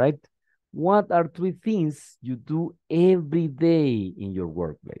next one, right? What are three things you do every day in your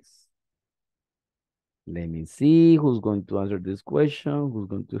workplace? Let me see who's going to answer this question, who's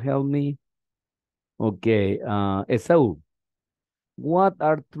going to help me. Okay, Esau, what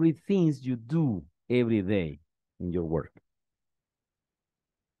are three things you do every day in your work?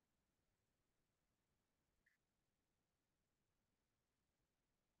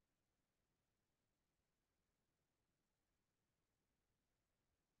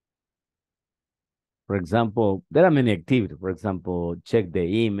 For example, there are many activities. For example, check the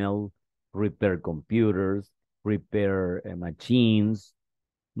email, repair computers, repair machines,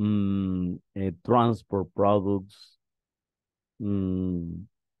 transport products. I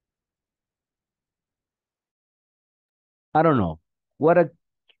don't know.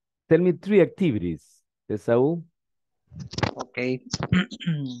 Tell me three activities, Esau. Okay.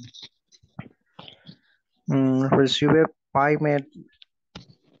 Recibe payment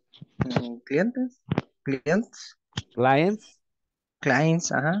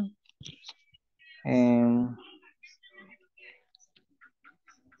clients, ajá.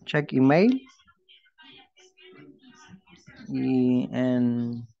 Check email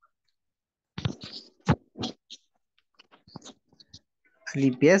and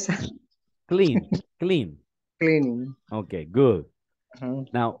limpieza. Cleaning. Okay, good.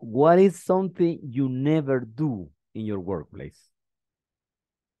 Now, what is something you never do in your workplace?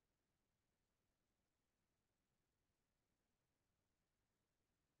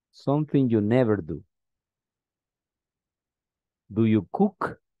 Something you never do. Do you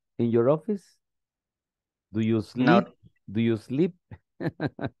cook in your office? Do you sleep? No. Do you sleep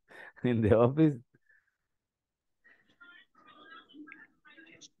in the office?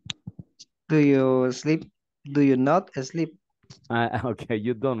 Do you sleep? Do you not sleep? Okay,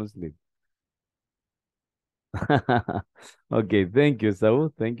 you don't sleep. Okay, thank you, Saul.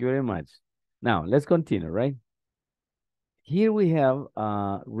 Thank you very much. Now, let's continue, right? Here we have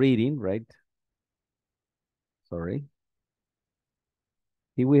reading, right? Sorry.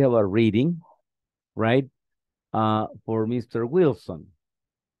 Here we have a reading, right? For Mr. Wilson.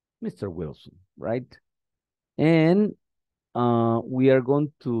 Mr. Wilson, right? And we are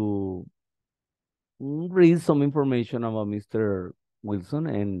going to read some information about Mr.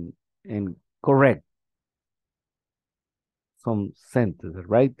 Wilson and correct some sentences,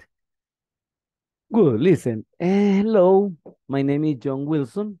 right? Good, listen. Hello, my name is John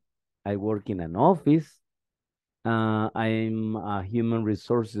Wilson. I work in an office. I'm a human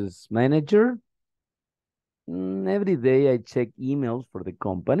resources manager. Every day I check emails for the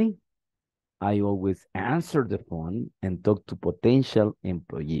company. I always answer the phone and talk to potential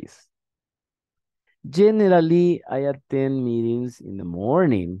employees. Generally, I attend meetings in the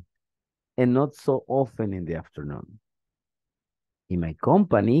morning and not so often in the afternoon. In my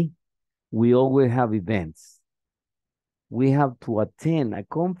company, we always have events. We have to attend a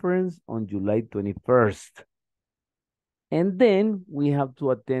conference on July 21st. And then we have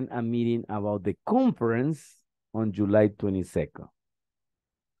to attend a meeting about the conference on July 22nd.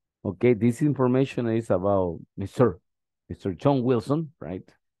 Okay, this information is about Mr. John Wilson, right?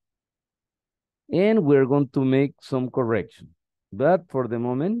 And we're going to make some correction. But for the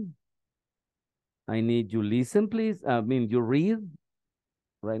moment, I need you listen, please. You read.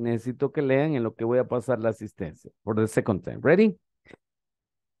 Right, necesito que lean en lo que voy a pasar la asistencia. For the second time. Ready?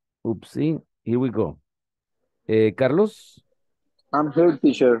 Oopsie. Here we go. Carlos? I'm here,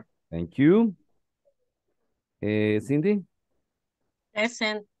 teacher. Thank you. Cindy?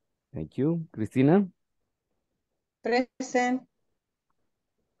 Present. Thank you. Cristina? Present.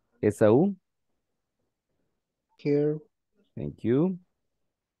 Esaú? Here. Thank you.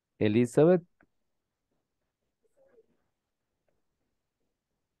 Elizabeth?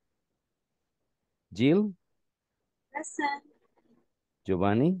 Jill? Present.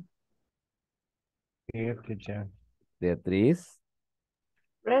 Giovanni? Here, teacher. Beatriz?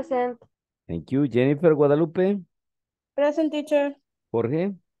 Present. Thank you. Jennifer Guadalupe? Present, teacher.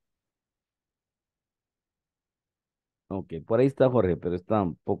 Jorge? Ok, por ahí está Jorge, pero está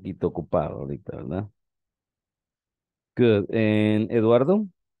un poquito ocupado ahorita, ¿verdad? Good. And Eduardo?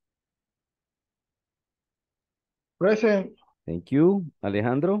 Present. Thank you.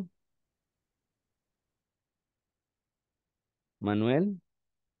 Alejandro? Manuel?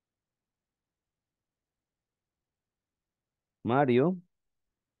 Mario?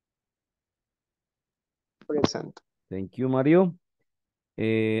 Present. Thank you, Mario.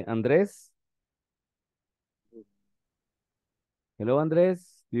 Andrés. Hello,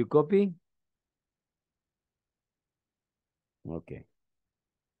 Andrés. Do you copy? Ok.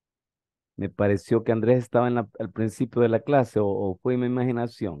 Me pareció que Andrés estaba al principio de la clase o fue mi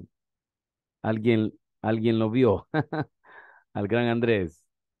imaginación. Alguien, alguien lo vio. Al gran Andrés.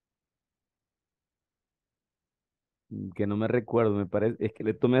 Que no me recuerdo, me parece, es que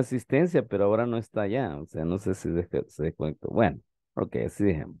le tomé asistencia, pero ahora no está allá. O sea, no sé si se desconectó. Bueno, ok, así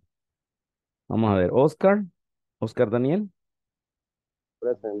dejemos. Vamos a ver, Oscar. Oscar Daniel.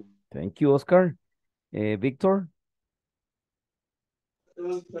 Present. Thank you, Oscar. Víctor.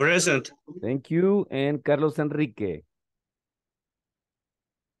 Present. Thank you. And Carlos Enrique.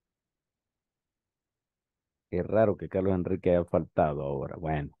 Qué raro que Carlos Enrique haya faltado ahora.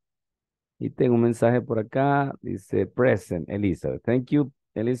 Bueno. Y tengo un mensaje por acá. Dice present, Elizabeth. Thank you,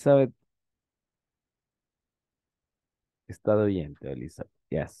 Elizabeth. Está bien, Elizabeth.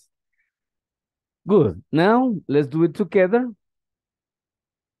 Yes. Good. Now, let's do it together.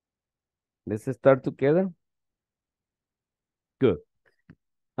 Let's start together. Good.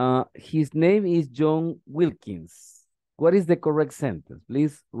 His name is John Wilkins. What is the correct sentence?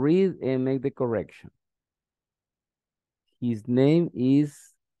 Please read and make the correction. His name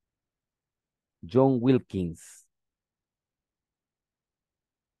is John Wilkins.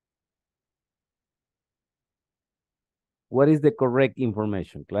 What is the correct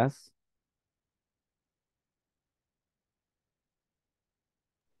information, class?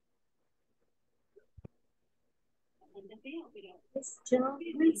 John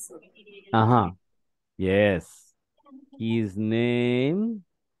Wilson. Uh-huh. Yes. His name.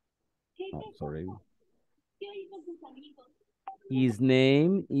 Oh, sorry. His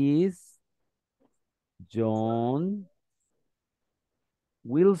name is John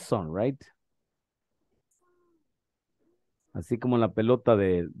Wilson, right? Así como la pelota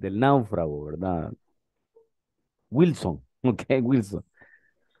del náufrago, ¿verdad? Wilson. Okay, Wilson.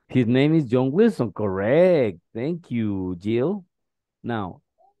 His name is John Wilson. Correct. Thank you, Jill. Now,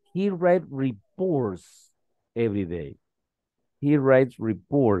 he writes reports every day. He writes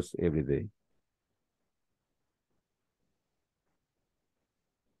reports every day.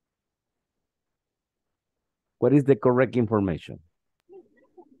 What is the correct information?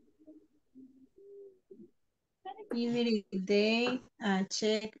 Every day,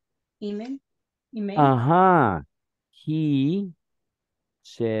 check email. Uh-huh. He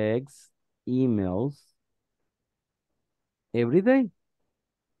checks emails every day.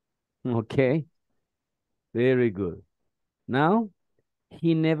 Okay. Very good. Now,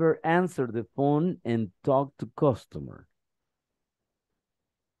 he never answered the phone and talked to customer.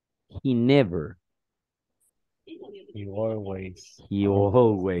 He never. He always. He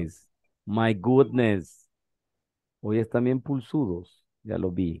always. My goodness. Hoy están bien pulsudos. Ya lo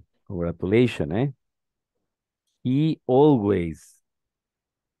vi. Congratulations, eh? He always.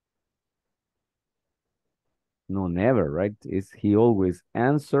 No, never, right? It's he always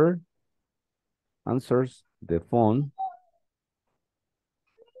answers the phone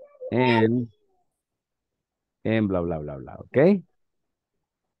and blah, blah, blah, blah, okay?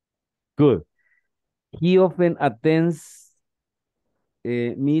 Good. He often attends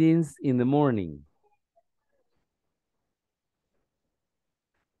meetings in the morning.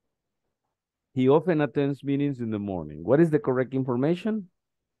 He often attends meetings in the morning. What is the correct information?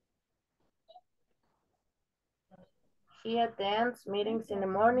 He attends meetings in the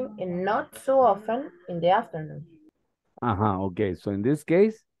morning and not so often in the afternoon. Uh-huh, okay. So in this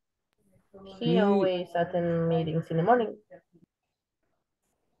case, He always attends meetings in the morning.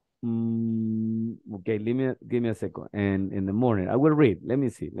 Okay, give me a second. And in the morning, I will read. Let me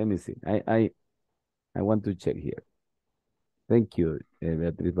see. I want to check here. Thank you,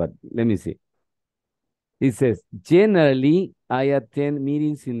 Beatriz, but let me see. It says, generally, I attend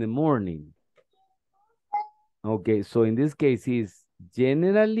meetings in the morning. Okay, so in this case, is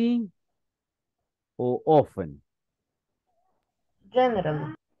generally or often?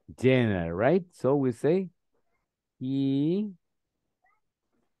 Generally. General, right? So we say, he,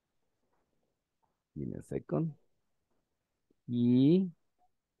 give me a second. He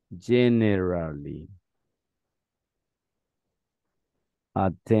generally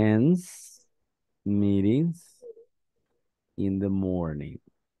attends meetings in the morning.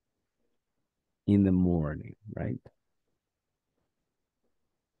 In the morning, right?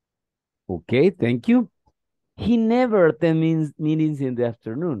 Okay, thank you. He never attends meetings in the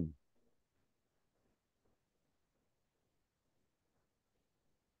afternoon.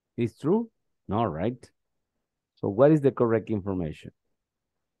 It's true? No, right? So what is the correct information?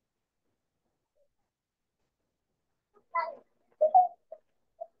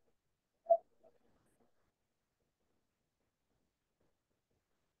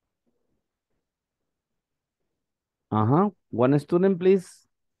 One student, please.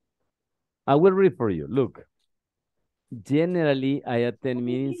 I will read for you. Look. Generally, I attend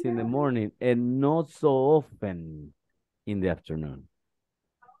meetings in the morning and not so often in the afternoon.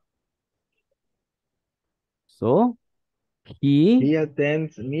 So, He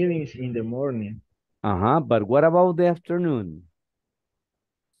attends meetings in the morning. But what about the afternoon?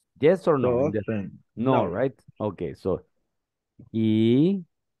 Yes or no? So often. No, right? Okay, so he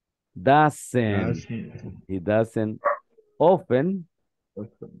doesn't often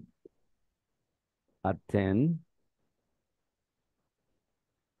attend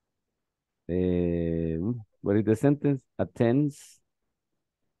what is the sentence? Attend,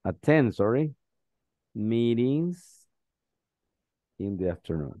 sorry, meetings in the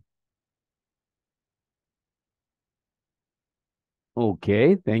afternoon.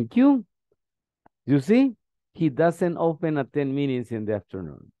 Okay, thank you. You see, he doesn't often attend meetings in the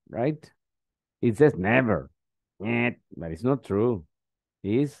afternoon, right? It says never. But it's not true.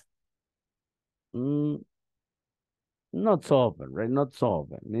 It's not so often, right? Not so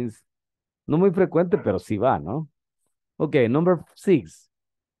often. Means no muy frecuente, pero sí va, ¿no? Okay, number 6.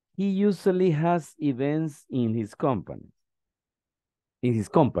 He usually has events in his company. In his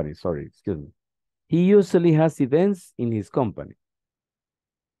company, sorry, excuse me. He usually has events in his company.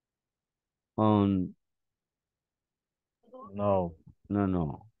 No.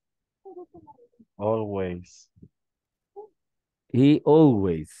 No. Always. He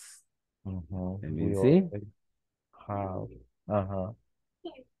always. Let me We see. have.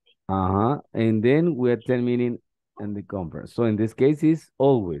 And then we attend meeting in the conference. So in this case, it's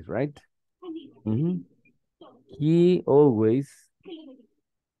always, right? He always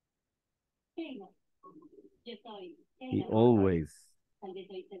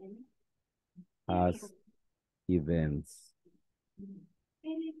has events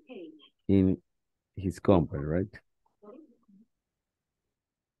in his company, right?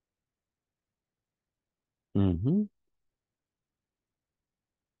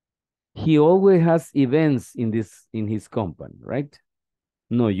 He always has events in his company, right?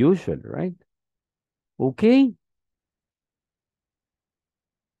 No, usually, right? Okay.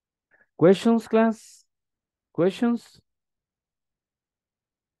 Questions, class? Questions?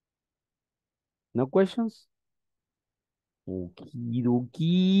 No questions? Okie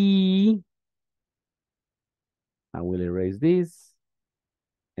dokie. I will erase this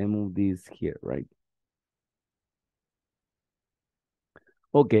and move this here, right?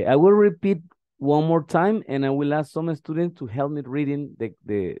 Okay, I will repeat one more time and I will ask some students to help me reading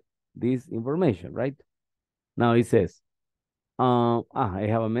this information, right? Now it says, I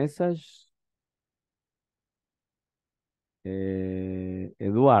have a message.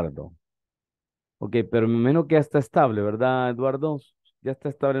 Eduardo. Ok, pero me imagino que ya está estable, ¿verdad, Eduardo? Ya está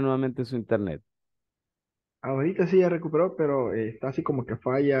estable nuevamente su internet. Ahorita sí ya recuperó, pero está así como que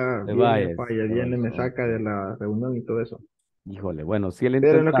falla, viene, me saca de la reunión y todo eso. Híjole, bueno, sí le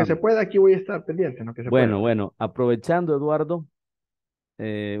Pero en lo que intentamos. se pueda, aquí voy a estar pendiente, en lo que se pueda. Bueno, aprovechando, Eduardo,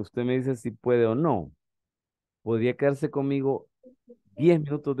 usted me dice si puede o no. ¿Podría quedarse conmigo 10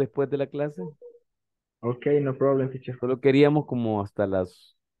 minutos después de la clase? Ok, no problem, teacher. Solo queríamos como hasta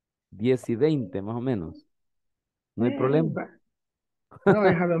las 10:20, más o menos. ¿No hay problema? No,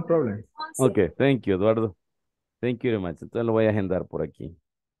 I have no problem. Ok, thank you, Eduardo. Thank you very much. Entonces lo voy a agendar por aquí.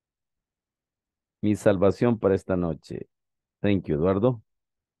 Mi salvación para esta noche. Thank you, Eduardo.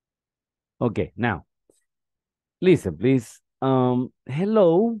 Okay, now, listen, please.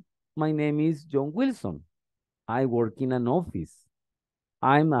 Hello, my name is John Wilson. I work in an office.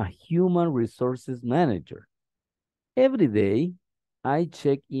 I'm a human resources manager. Every day, I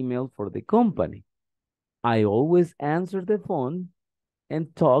check email for the company. I always answer the phone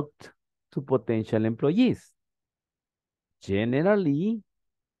and talk to potential employees. Generally,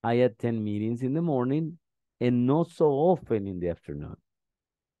 I attend meetings in the morning and not so often in the afternoon.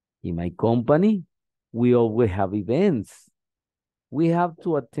 In my company, we always have events. We have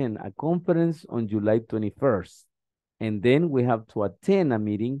to attend a conference on July 21st, and then we have to attend a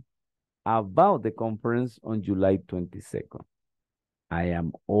meeting about the conference on July 22nd. I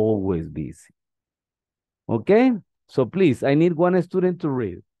am always busy. Okay, so please, I need one student to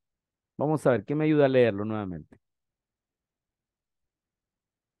read. Vamos a ver, ¿quién me ayuda a leerlo nuevamente?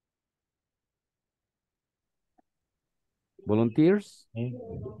 Volunteers?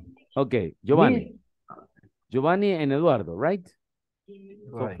 Okay, Giovanni. Giovanni and Eduardo, right?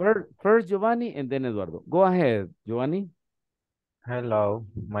 Right. So first Giovanni and then Eduardo. Go ahead, Giovanni. Hello,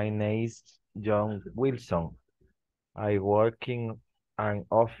 my name is John Wilson. I work in an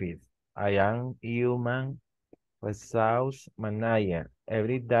office. I am human resource manager.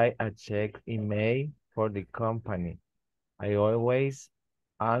 Every day I check email for the company. I always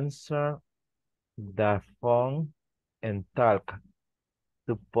answer the phone and talk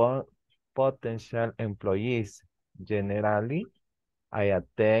to potential employees. Generally, I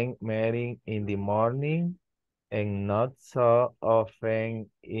attend meetings in the morning and not so often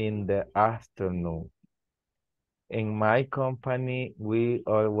in the afternoon. In my company, we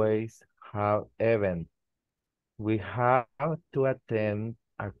always have events. We have to attend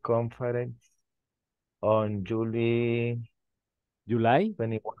a conference on July 21.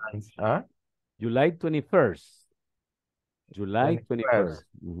 July 21st. July 21st.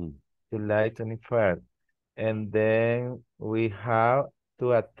 July 21st. And then we have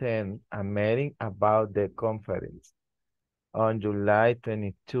to attend a meeting about the conference on July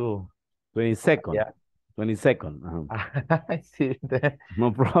 22. 22nd. Yeah. 22nd. I see that.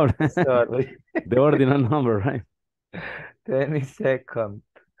 No problem. Sorry. The ordinal number, right? 22nd.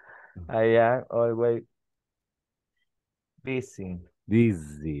 I am always busy.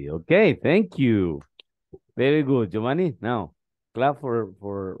 Busy. Okay, thank you. Very good, Giovanni. Now, clap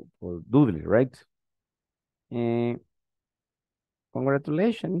for Dudley, right? And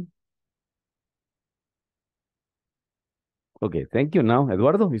congratulations. Okay, thank you. Now,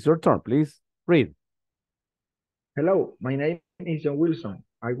 Eduardo, it's your turn. Please read. Hello, my name is John Wilson.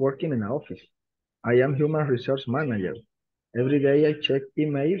 I work in an office. I am human resource manager. Every day I check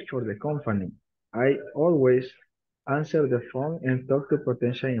email for the company. I always answer the phone and talk to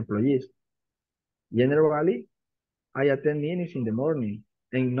potential employees. Generally, I attend meetings in the morning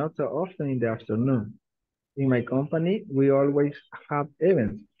and not so often in the afternoon. In my company, we always have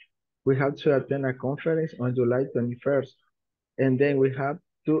events. We have to attend a conference on July 21st, and then we have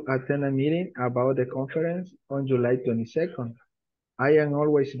to attend a meeting about the conference on July 22nd. I am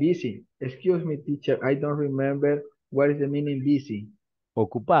always busy. Excuse me, teacher, I don't remember what is the meaning busy.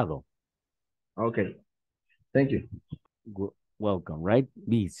 Ocupado. Okay, thank you. Welcome, right?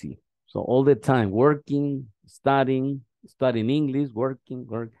 Busy. So all the time working, studying English, working.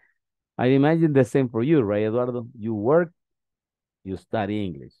 I imagine the same for you, right, Eduardo? You work, you study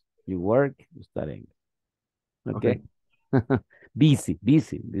English. You work, you study English. Okay. Busy.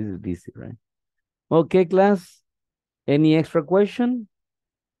 This is busy, right? Okay, class. Any extra question?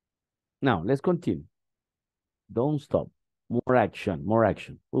 Now, let's continue. Don't stop. More action, more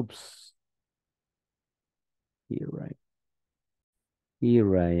action. Oops. Here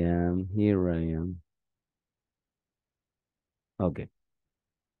I am. Okay.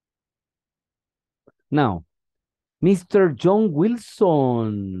 Now, Mr. John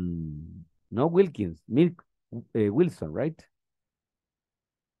Wilson. No Wilkins, Wilson, right?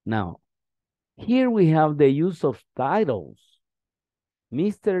 Now, here we have the use of titles.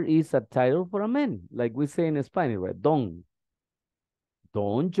 Mr. is a title for a man, like we say in Spanish, right? Don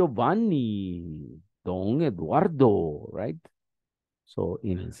Giovanni, Don Eduardo, right? So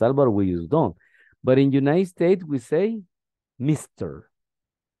in El Salvador, we use Don. But in United States, we say Mr.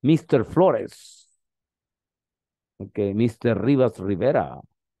 Flores. Okay, Mr. Rivas Rivera.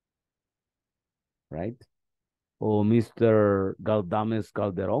 Right? Or Mr. Galdames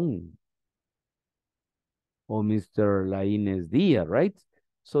Calderon. Or Mr. Laínez Díaz, right?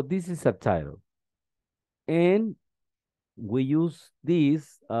 So this is a title. And we use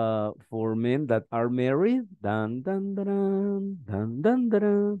this for men that are married. Dun, dun, dun, dun, dun, dun, dun,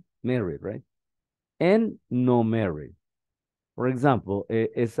 dun, married, right? And no married. For example,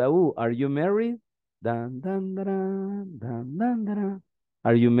 Esau, are you married? Dun, dun, dun, dun, dun, dun, dun.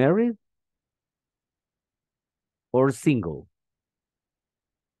 Are you married? Or single?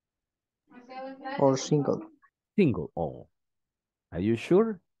 Or single. Single. Oh. Are you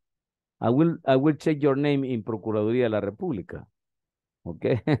sure? I will check your name in Procuraduría de la República.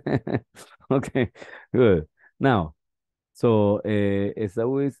 Okay. Okay. Good. Now, so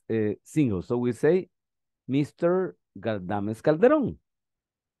Esau is single. So we say Mr. Galdames Calderon.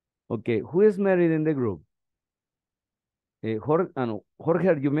 Okay. Who is married in the group? Jorge, Jorge,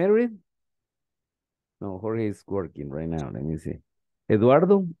 are you married? No, Jorge is working right now. Let me see.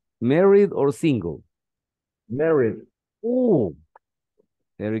 Eduardo, married or single? Married. Oh,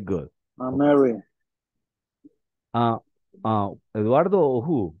 very good. I'm married. Eduardo o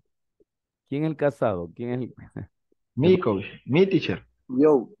who? ¿Quién es el casado? ¿Quién es el... Me, coach. Me, teacher.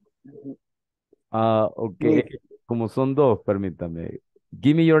 Yo. Okay. Como son dos, permítame.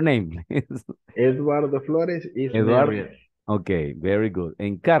 Give me your name, please. Eduardo Flores is Eduardo. married. Okay, very good.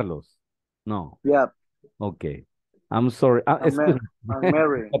 And Carlos? No. Yeah. Okay. I'm sorry. Excuse me. I'm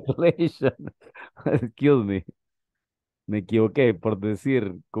married. Congratulations. Excuse me. Me equivoqué por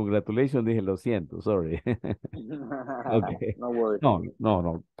decir congratulations, dije lo siento, sorry. Okay. No worries.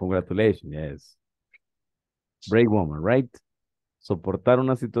 No. Congratulations, yes. Brave woman, right? Soportar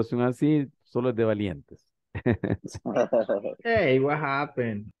una situación así solo es de valientes. Hey, what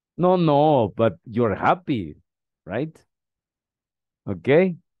happened? No, but you're happy, right?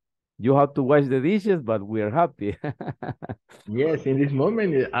 Okay? You have to wash the dishes, but we're happy. Yes, in this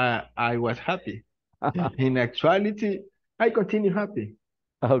moment, I was happy. In actuality, I continue happy.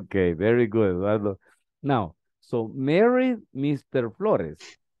 Okay, very good, Eduardo. Now, so married Mr. Flores.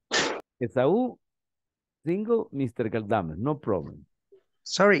 Esaú, single Mr. Galdames, no problem.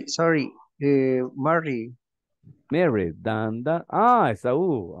 Sorry, Mary. Married,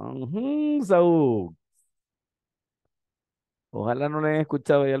 Esaú. Esaú. Ojalá no le hayan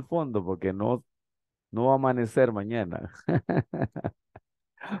escuchado ahí al fondo porque no va a amanecer mañana.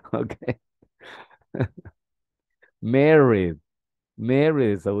 Okay. Married.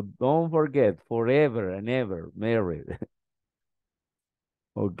 So don't forget, forever and ever, married.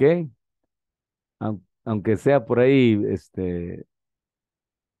 Okay. Aunque sea por ahí,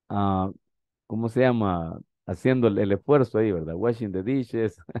 ¿cómo se llama? Haciendo el esfuerzo ahí, ¿verdad? Washing the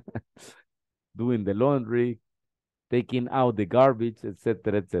dishes, doing the laundry, taking out the garbage,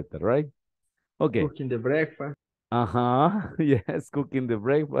 etcétera, etcétera, right? Okay. Cooking the breakfast. Yes, cooking the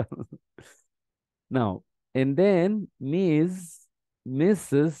breakfast. Now, and then Mrs.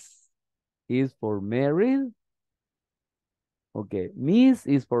 is for married. Okay, Miss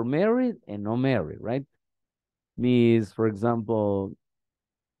is for married and no married, right? Miss, for example,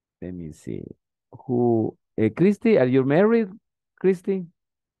 let me see. Christy, are you married, Christy?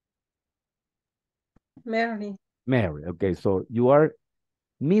 Mary. Married, okay, so you are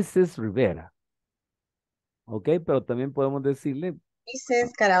Mrs. Rivera. Okay, pero también podemos decirle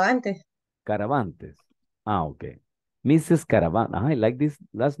Mrs. Caravantes. Caravantes. Okay. Mrs. Caravantes. I like this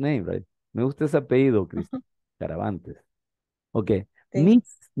last name, right? Me gusta ese apellido, Christy. Caravantes. Okay. Sí.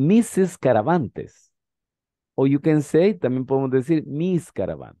 Mrs. Caravantes. O you can say, también podemos decir Miss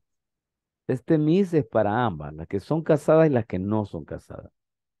Caravantes. Este Miss es para ambas, las que son casadas y las que no son casadas.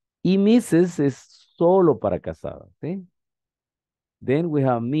 Y Mrs. es solo para casadas, ¿sí? Then we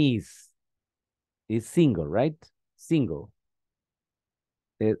have Miss. Is single, right? Single.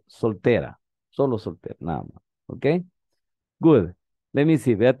 Soltera. Solo soltera, nada más. Okay? Good. Let me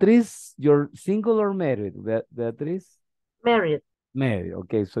see. Beatriz, you're single or married? Beatriz? Married. Married.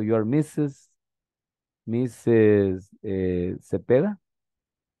 Okay, so you're Mrs. Cepeda?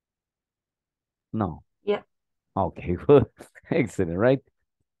 No. Yeah. Okay, good. Excellent, right?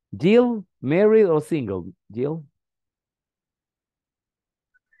 Jill, married or single? Jill?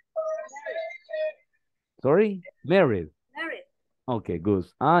 Sorry? Married. Married. Okay, good.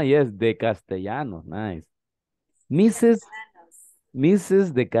 Yes, de Castellanos. Nice. Mrs.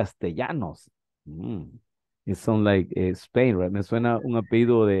 de Castellanos. It sounds like Spain, right? Me suena un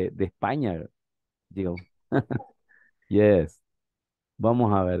apellido de España, Jill. Yes.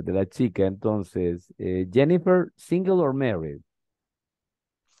 Vamos a ver, de la chica, entonces. Jennifer, single or married?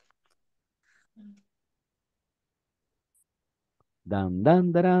 Dan,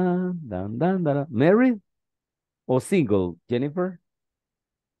 dan, dara, dan, dan, dara. Married or single, Jennifer?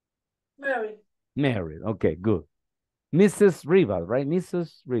 Married. Married. Okay, good. Mrs. Rivas, right?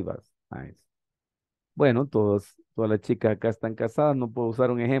 Mrs. Rivas. Nice. Bueno, todas las chicas acá están casadas. No puedo usar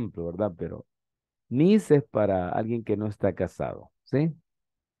un ejemplo, ¿verdad? Pero Miss es para alguien que no está casado, ¿sí?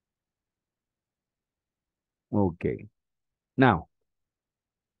 Okay. Now,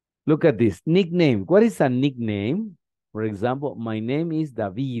 look at this. Nickname. What is a nickname? For example, my name is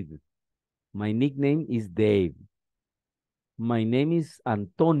David. My nickname is Dave. My name is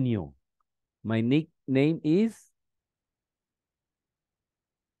Antonio. My nickname is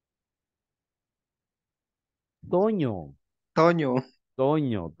Toño.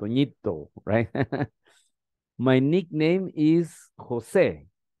 Toñito, right? My nickname is Jose.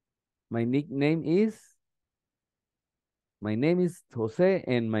 My name is Jose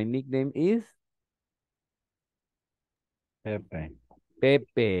and my nickname is Pepe.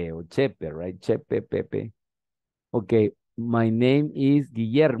 Pepe or Chepe, right? Chepe, Pepe. Okay, my name is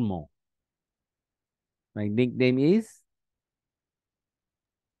Guillermo. My nickname is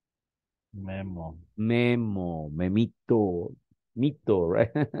Memo. Memito, Mito,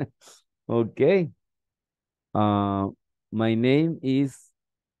 right? Okay. My name is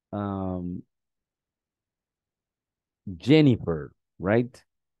Jennifer, right?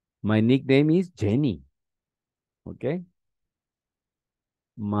 My nickname is Jenny. Okay.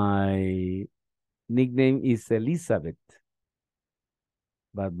 My nickname is Elizabeth.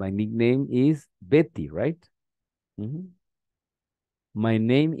 But my nickname is Betty, right? My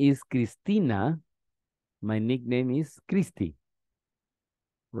name is Christina. My nickname is Christy.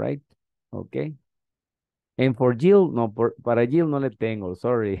 Right? Okay. And for Jill, no, para Jill no le tengo,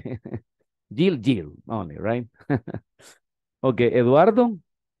 sorry. Jill only, right? Okay, Eduardo,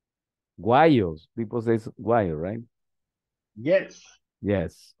 guayos. People say guayo, right? Yes.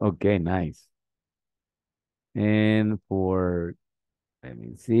 Yes, okay, nice. And for, let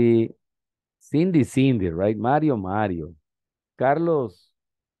me see, Cindy, right? Mario. Carlos,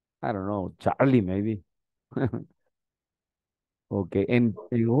 I don't know, Charlie maybe. Okay, and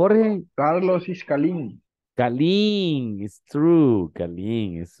Jorge? Carlos is Kalin. Kalin, it's true.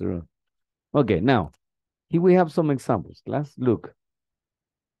 Kalin, it's true. Okay, now, here we have some examples, class. Look.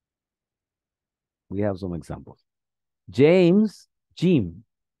 We have some examples. James, Jim.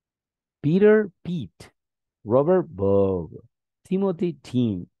 Peter, Pete. Robert, Bob. Timothy,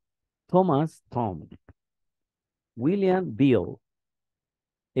 Tim. Thomas, Tom. William, Bill.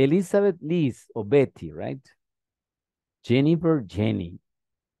 Elizabeth, Liz, or Betty, right? Jennifer, Jenny.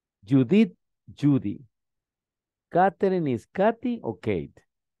 Judith, Judy. Catherine is Kathy or Kate.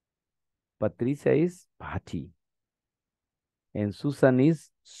 Patricia is Patty. And Susan is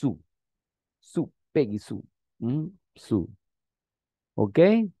Sue. Peggy Sue. Sue.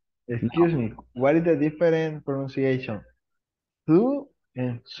 Okay? Excuse me, what is the different pronunciation? Sue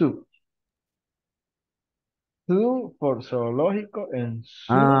and Sue. Sue for zoológico and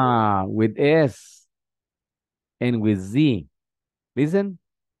Sue. With S and with Z. Listen.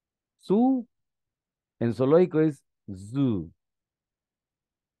 Sue and zoológico is zoo.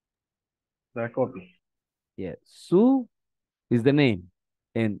 The copy. Yeah. Sue is the name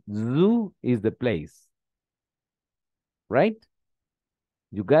and zoo is the place. Right?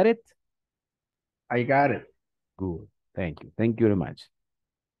 You got it? I got it. Good. Thank you. Thank you very much.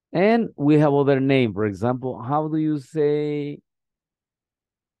 And we have other name. For example, how do you say,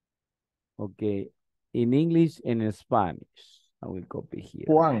 okay, in English and in Spanish? I will copy here.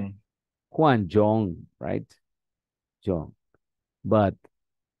 Juan, John, right? John. But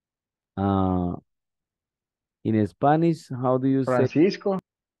in Spanish, how do you say? Francisco.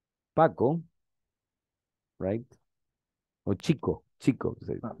 Paco, right? Or Chico.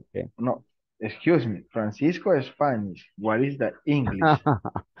 Okay. No, excuse me. Francisco is Spanish. What is the English?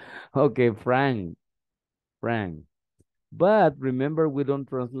 Okay, Frank. But remember, we don't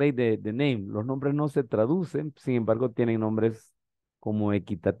translate the name. Los nombres no se traducen, sin embargo, tienen nombres como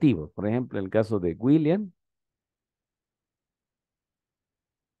equitativos. Por ejemplo, el caso de William.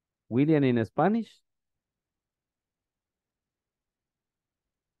 William in Spanish.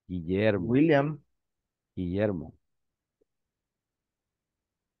 Guillermo. Guillermo.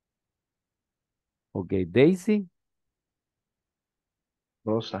 Okay, Daisy.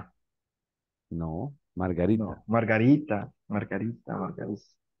 Rosa. No, Margarita. No, Margarita.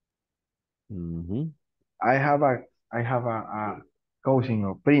 I have a cousin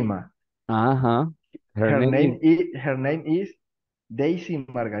or prima. Her name is Daisy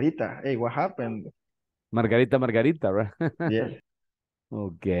Margarita. Hey, what happened? Margarita, right? Yes.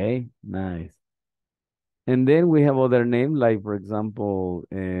 Okay, nice. And then we have other names, like for example,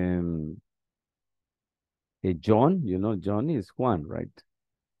 John, you know, John is Juan, right?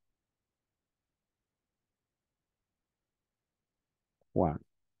 Juan.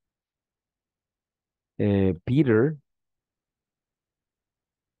 Peter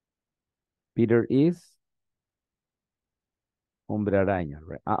is Hombre Araña,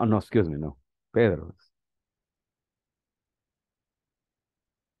 right? No, excuse me, no. Pedro.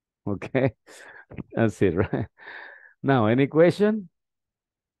 Okay, that's it, right? Now, any question?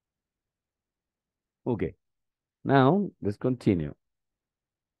 Okay, now let's continue.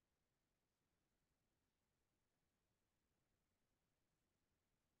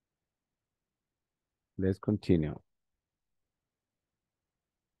 Let's continue.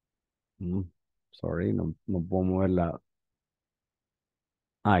 Sorry, no puedo mover la...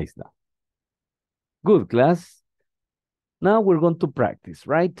 Ahí está. Good, class. Now we're going to practice,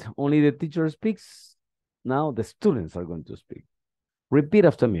 right? Only the teacher speaks. Now the students are going to speak. Repeat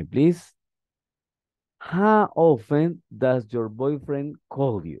after me, please. How often does your boyfriend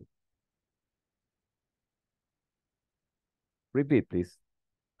call you? Repeat, please.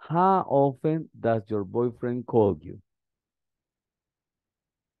 How often does your boyfriend call you?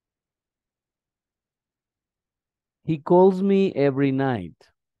 He calls me every night.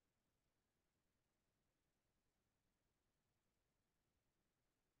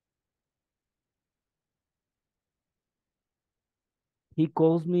 He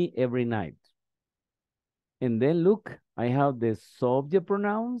calls me every night. And then look, I have the subject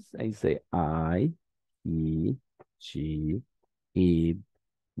pronouns. I say I, he, she, it,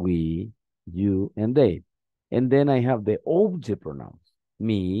 we, you, and they. And then I have the object pronouns.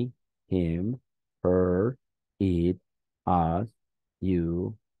 Me, him, her, it, us,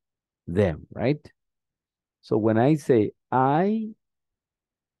 you, them, right? So when I say, I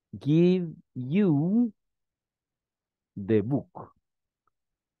give you the book,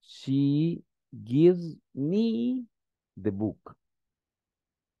 she gives me the book.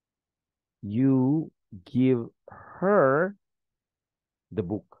 You give her the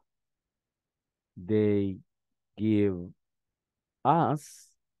book. They give us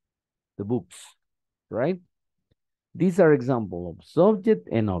the books, right? These are examples of subject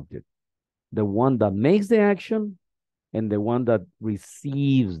and object. The one that makes the action and the one that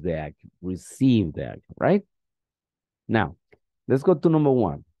receives the action, right? Now, let's go to number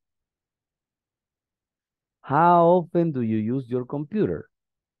 1. How often do you use your computer?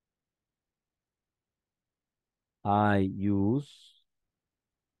 I use,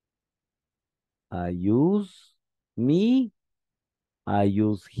 me, I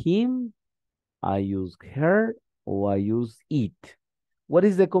use him, I use her, or I use it. What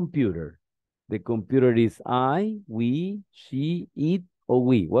is the computer? The computer is I, we, she, it, or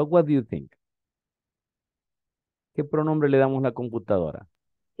we. What do you think? ¿Qué pronombre le damos a la computadora?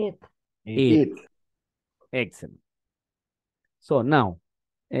 It. It. Excellent. So now,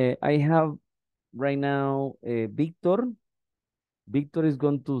 I have right now Victor. Victor is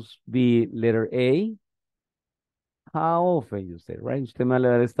going to be letter A. How often you say, right? Usted me va a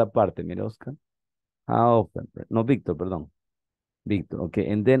leer esta parte, mire, Oscar. How often? No, Victor, perdón. Victor, okay.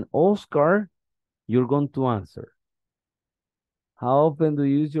 And then Oscar, you're going to answer. How often do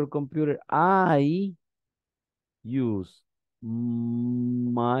you use your computer? I use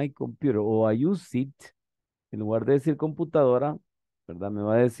my computer, o I use it. En lugar de decir computadora, ¿verdad? Me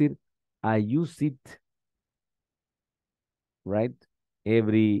va a decir, I use it, right?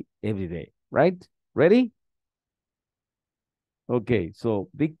 Every day, right? Ready? Okay, so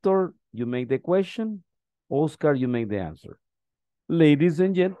Victor, you make the question. Oscar, you make the answer. Ladies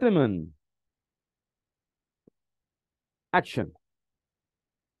and gentlemen, action.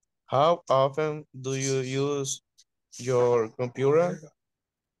 How often do you use your computer?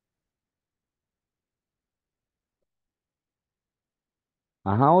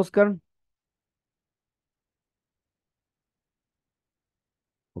 Ajá, Oscar.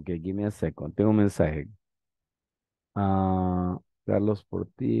 Okay, give me a second. Tengo un mensaje. Carlos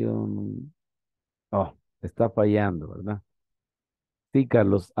Portillo. Oh, está fallando, ¿verdad? Sí,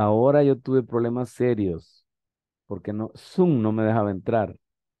 Carlos, ahora yo tuve problemas serios porque no, Zoom no me dejaba entrar.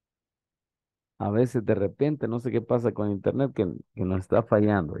 A veces de repente, no sé qué pasa con internet que nos está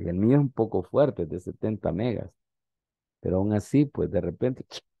fallando. Y el mío es un poco fuerte, de 70 megas. Pero aún así, pues de repente.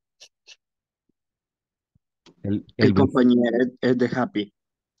 ¿Qué compañía es de Happy?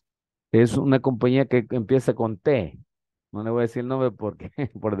 Es una compañía que empieza con T. No le voy a decir el nombre porque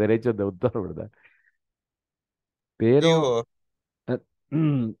por derechos de autor, ¿verdad? Pero.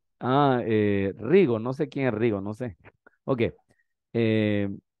 Rigo, no sé quién es Rigo, no sé. Ok.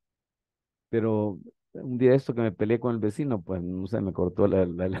 Pero un día esto que me peleé con el vecino, pues no sé, me cortó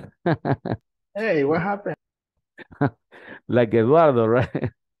Hey, what happened? like Eduardo,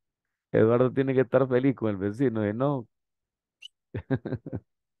 right? Eduardo tiene que estar feliz con el vecino, y no.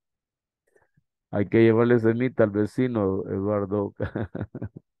 Hay que llevarle cenita al vecino, Eduardo.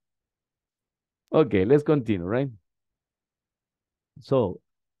 Okay, let's continue, right? So,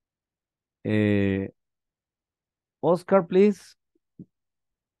 Oscar, please.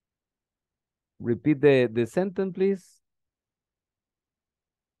 Repeat the sentence, please.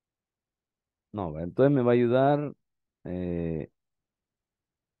 No, entonces me va a ayudar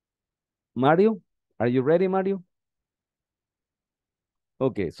Mario. Are you ready, Mario?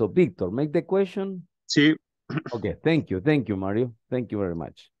 Okay, so Victor, make the question. Sí. Okay, thank you, Mario. Thank you very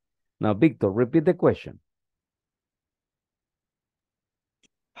much. Now, Victor, repeat the question.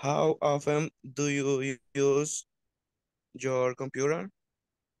 How often do you use your computer?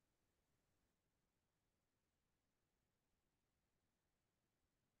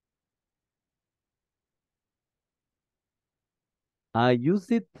 I use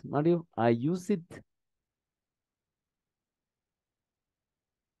it, Mario. I use it.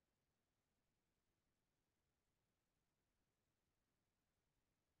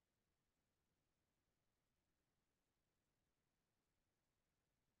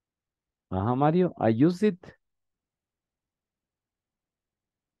 Ajá, Mario. I use it.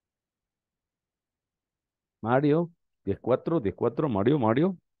 Mario. 10-4, 10-4,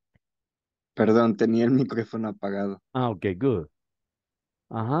 Mario. Perdón, tenía el micrófono apagado. Okay, good.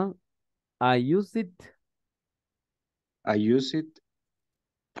 Ajá. I use it. I use it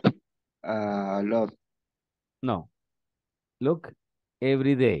a lot. No. Look,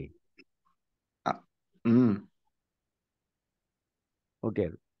 every day. Okay.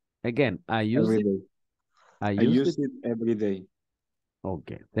 Again, I use Every it. day. I I use use it. it every day.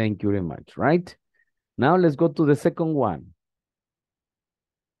 Okay. Thank you very much. Right. Now let's go to the second one.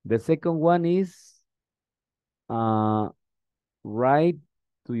 The second one is write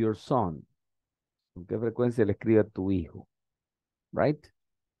to your son. ¿Con qué frecuencia le escribe a tu hijo? Right?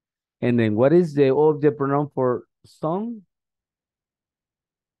 And then what is the object pronoun for son?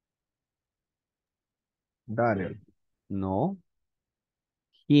 Daughter. No.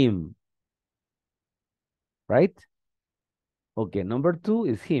 Him. Right? Okay, number 2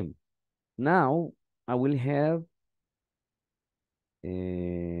 is him. Now, I will have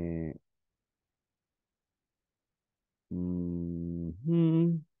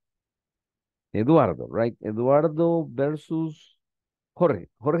Eduardo, right? Eduardo versus Jorge.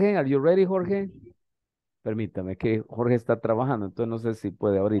 Jorge, are you ready, Jorge? Permítame que Jorge está trabajando, entonces no sé si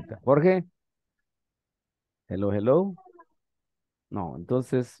puede ahorita. Jorge. Hello, hello. No,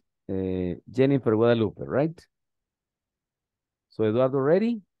 entonces Jennifer Guadalupe, right? So Eduardo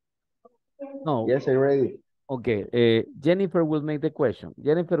ready? No. Yes, I'm ready. Okay, Jennifer will make the question.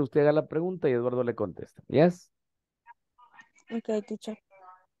 Jennifer, usted haga la pregunta y Eduardo le contesta. Yes? Okay, teacher.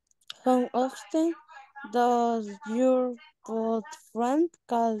 How often does your boyfriend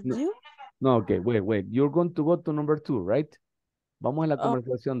call No, you? no, okay, wait. You're going to go to number 2, right? Vamos a la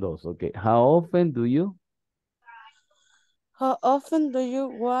conversación 2, okay. How often do you? How often do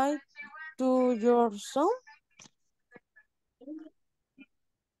you write to your son?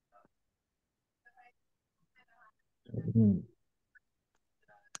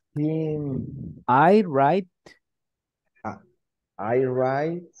 I write. I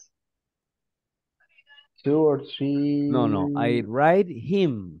write 2 or 3. No, I write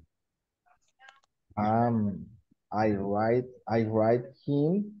him. I write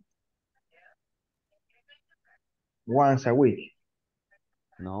him once a week.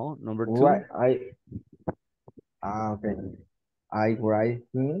 No, number 2. Right, okay. I write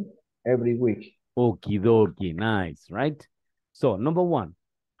him every week. Okie dokie, nice, right? So, number 1.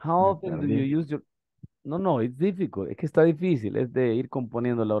 How often do you use your... No, it's difficult. Es que está difícil. Es de ir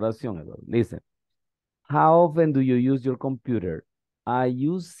componiendo la oración, Eduardo. Listen. How often do you use your computer? I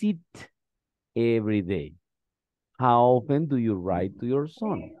use it every day. How often do you write to your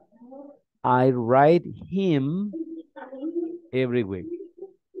son? I write him every week.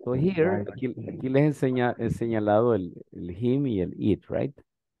 So here, aquí les he señalado el him y el it, right?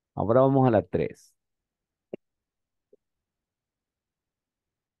 Ahora vamos a la 3.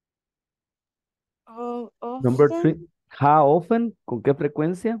 Number 3. How often? ¿Con qué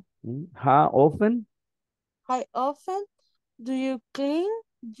frecuencia? How often? How often do you clean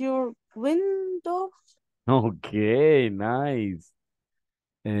your windows? Okay, nice.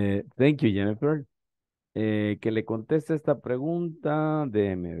 Thank you, Jennifer. Que le conteste esta pregunta.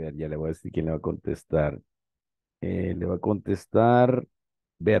 Déjeme ver, ya le voy a decir quién le va a contestar. Le va a contestar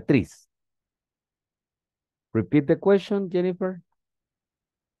Beatriz. Repeat the question, Jennifer.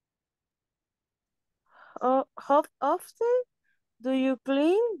 How often do you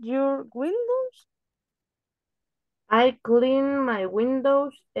clean your windows? I clean my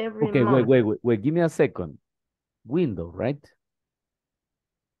windows every Okay, month. wait. Give me a second. Window, right?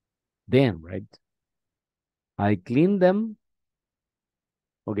 Then, right? I clean them.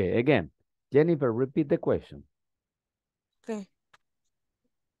 Okay, again. Jennifer, repeat the question. Okay.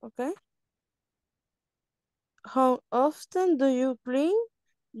 How often do you clean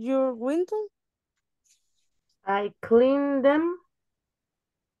your windows? I clean them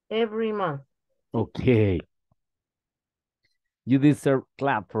every month. Okay. You deserve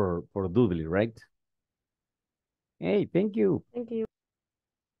clap for Dudley, right? Hey, thank you. Thank you.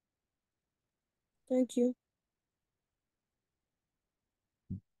 Thank you.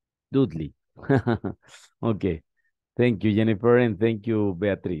 Dudley. Okay. Thank you, Jennifer, and thank you,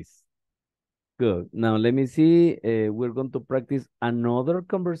 Beatriz. Good. Now, let me see. We're going to practice another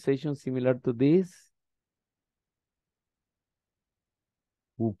conversation similar to this.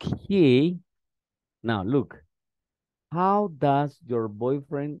 Okay. Now, look. How often, does your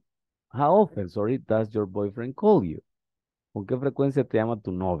boyfriend call you? ¿Con qué frecuencia te llama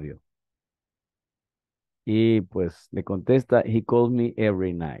tu novio? Y pues le contesta, he calls me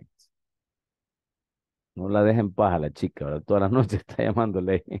every night. No la deja en paz a la chica, ¿verdad? Todas las noches está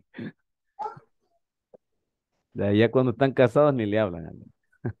llamándole. De allá cuando están casados ni le hablan.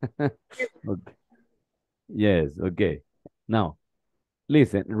 Okay. Yes, okay. Now,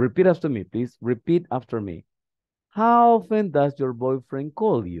 listen, repeat after me, please. Repeat after me. How often does your boyfriend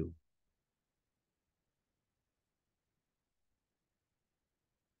call you?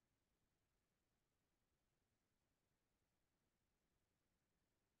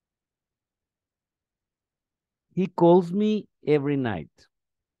 He calls me every night.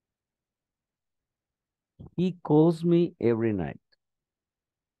 He calls me every night.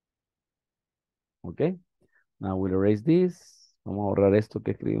 Okay. Now we'll erase this. Vamos a borrar esto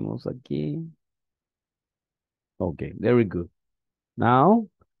que escribimos aquí. Okay, very good. Now,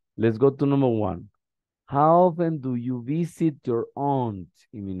 let's go to number 1. How often do you visit your aunt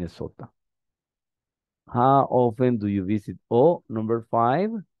in Minnesota? How often do you visit? Oh, number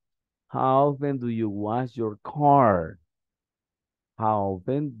 5. How often do you wash your car? How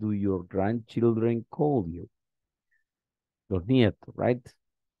often do your grandchildren call you? Los nietos, right?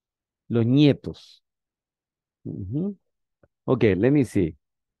 Los nietos. Okay, let me see.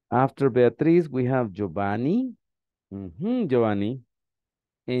 After Beatriz, we have Giovanni. Giovanni.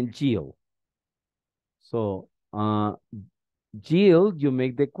 And Jill. So, Jill, you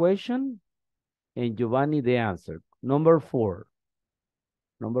make the question. And Giovanni, the answer. Number 4.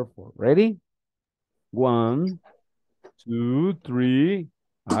 Number 4. Ready? 1, 2, 3.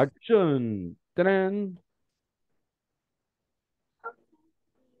 Action. Ta-da.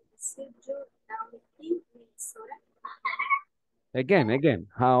 Again.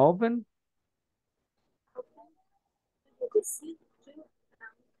 How often?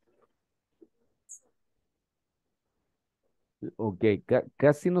 Ok,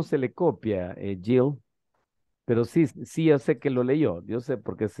 casi no se le copia, Jill, pero sí, yo sé que lo leyó, yo sé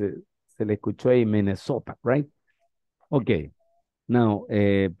porque se le escuchó ahí Minnesota, right? Okay, now,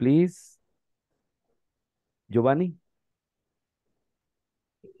 please, Giovanni.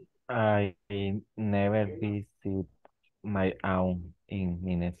 I never visit my aunt in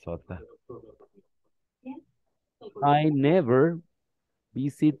Minnesota. I never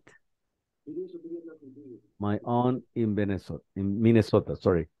visit my aunt in Minnesota,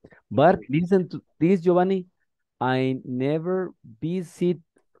 sorry. But listen to this, Giovanni. I never visit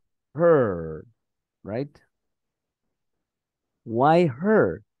her, right? Why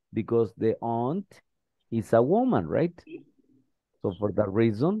her? Because the aunt is a woman, right? So for that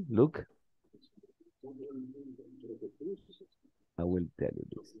reason, look. I will tell you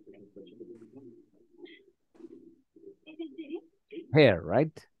this. Her,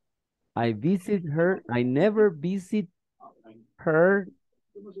 right? I visit her. I never visit her.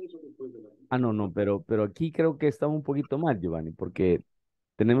 Ah, no, pero aquí creo que estamos un poquito mal, Giovanni, porque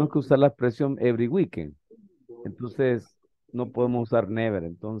tenemos que usar la expresión every weekend. Entonces, no podemos usar never,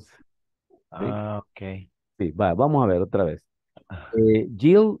 entonces. ¿Sí? Okay. Sí, vamos a ver otra vez.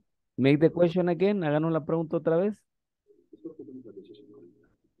 Jill, make the question again. Háganos la pregunta otra vez.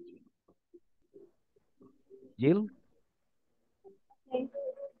 Jill.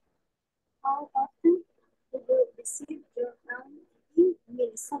 How often do you visit your aunt in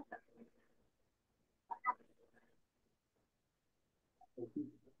Minnesota?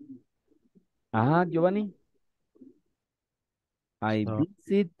 Ajá, Giovanni. I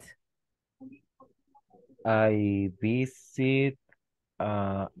visit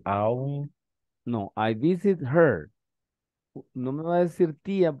aunt. No, I visit her. No me va a decir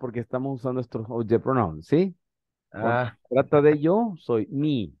tía porque estamos usando estos object pronouns, ¿sí? Cuando se trata de yo, soy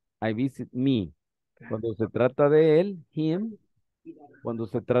me. I visit me. Cuando se trata de él, him. Cuando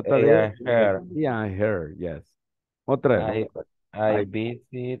se trata de Ella, él, her. yeah, her, yes. Otra vez. I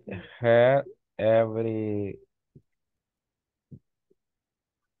visit her every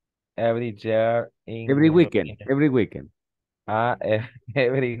year in Every weekend. Every weekend.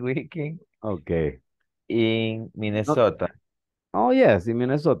 Every weekend. Okay. In Minnesota. Oh, yes, in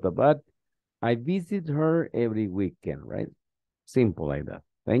Minnesota, but I visit her every weekend, right? Simple like that.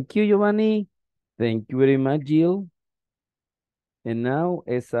 Thank you, Giovanni. Thank you very much, Jill. And now,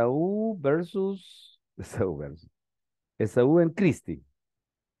 Esaú and Christy.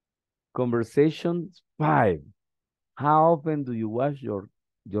 Conversation 5. How often do you wash your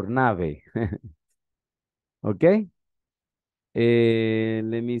nave? Okay.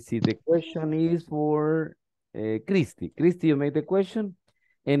 Let me see. The question is for Christy. Christy, you make the question.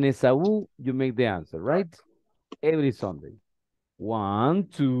 And Esaú, you make the answer, right? Every Sunday. 1,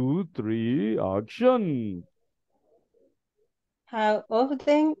 2, 3, action. How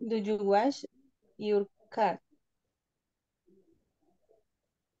often do you wash your car?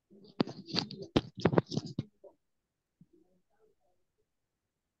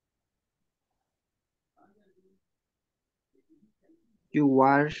 You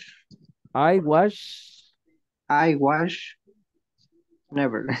wash. I wash.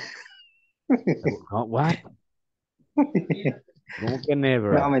 Never. What? ¿Cómo que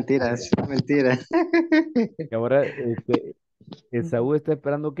never? No, mentiras. Y ahora, Esaú está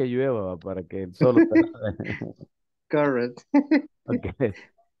esperando que llueva para que él solo. Correct. Okay.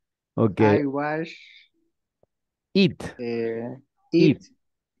 Okay. I wash Eat. Eat.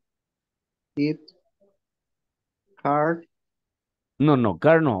 Eat. Car. No,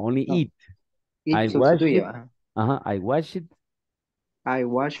 car no, only No. eat. Eat I wash sustituye, it. ¿verdad? I wash it. I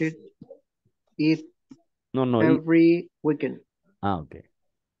wash it. Eat No, eat. every weekend. Okay.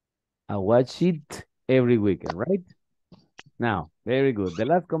 I watch it every weekend, right? Now, very good. The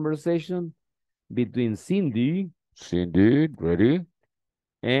last conversation between Cindy, ready,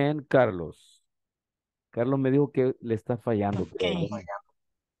 and Carlos. Carlos me dijo que le está fallando, creo, Okay. ¿verdad?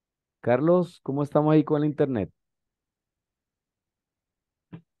 Carlos, ¿cómo estamos ahí con el internet?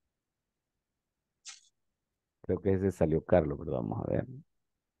 Creo que ese salió Carlos, pero vamos a ver.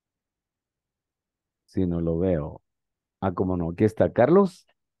 Si no lo veo. Ah, cómo no, aquí está Carlos.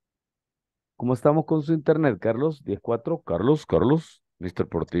 ¿Cómo estamos con su internet, Carlos? 10-4. Carlos. Mr.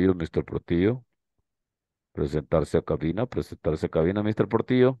 Portillo. Presentarse a cabina, Mr.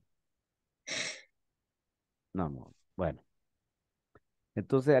 Portillo. No. Bueno.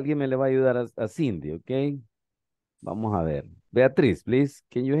 Entonces alguien me le va a ayudar a Cindy, ¿ok? Vamos a ver. Beatriz, please.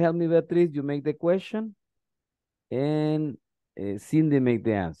 Can you help me, Beatriz? You make the question and Cindy make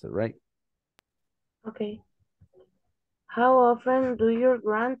the answer, right? Okay. How often do your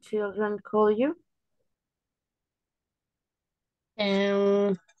grandchildren call you?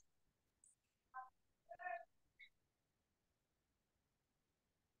 Um,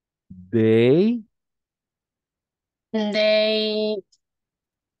 They, they,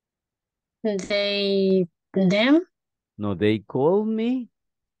 them, no, they call me.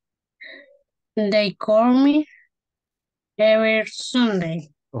 they call me every Sunday.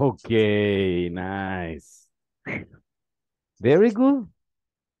 Okay, nice. Very good.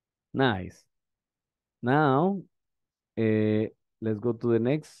 Nice. Now, let's go to the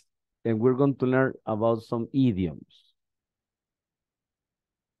next, and we're going to learn about some idioms.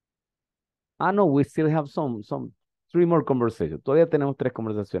 Ah, no, we still have some 3 more conversations. Todavía tenemos 3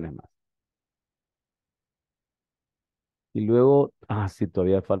 conversaciones más. Y luego, sí,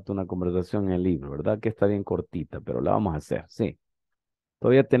 todavía falta una conversación en el libro, ¿verdad? Que está bien cortita, pero la vamos a hacer, sí.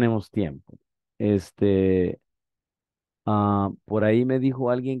 Todavía tenemos tiempo. Por ahí me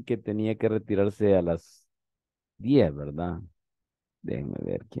dijo alguien que tenía que retirarse a las 10, ¿verdad? Déjenme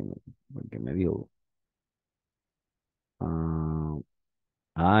ver porque me dijo.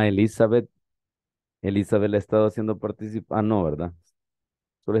 Elizabeth. Elizabeth le ha estado haciendo participar. No, ¿verdad?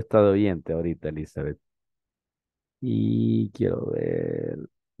 Solo está de oyente ahorita, Elizabeth. Y quiero ver.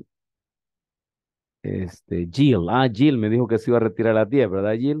 Jill. Jill me dijo que se iba a retirar a las 10,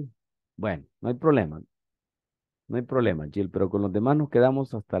 ¿verdad, Jill? Bueno, no hay problema. No hay problema, Jill, pero con los demás nos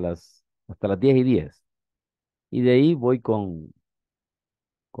quedamos hasta las 10:10. Y de ahí voy con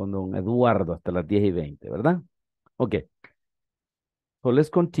don Eduardo hasta las 10:20, ¿verdad? Ok. So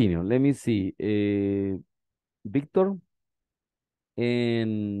let's continue. Let me see. Víctor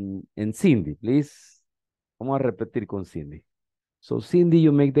and Cindy, please. Vamos a repetir con Cindy. So Cindy,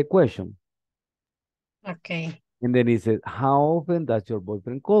 you make the question. Okay. And then he says, how often does your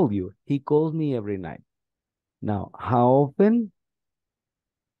boyfriend call you? He calls me every night. Now, how often?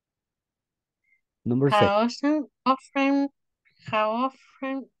 Number 6. How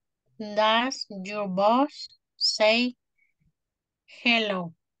often does your boss say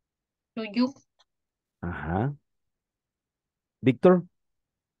hello to you? Víctor?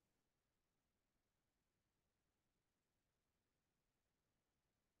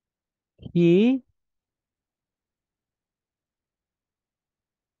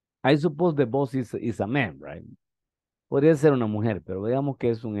 I suppose the boss is a man, right? Podría ser una mujer, pero veamos que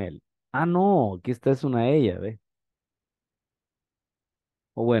es un él. No, aquí esta es una ella, ¿ve?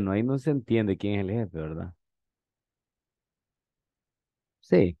 O bueno, ahí no se entiende quién es el jefe, ¿verdad?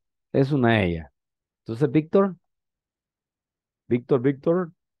 Sí, es una ella. Entonces, Víctor.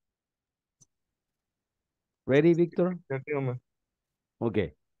 Víctor. Ready, Víctor?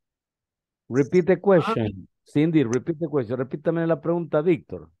 Okay. Repeat the question. Cindy, repeat the question. Repítame la pregunta,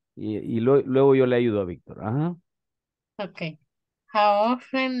 Víctor. Y luego yo le ayudo a Víctor. Ajá. Okay. How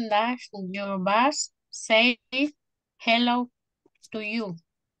often does your boss say hello to you?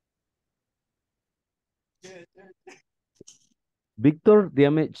 Víctor,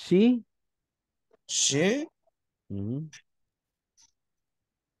 dígame, she. She.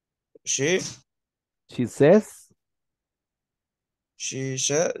 She. She says. She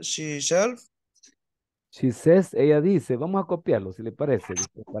self. She says, ella dice. Vamos a copiarlo, si le parece,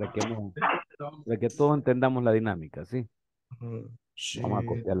 Víctor, para que todos entendamos la dinámica, ¿sí? Vamos a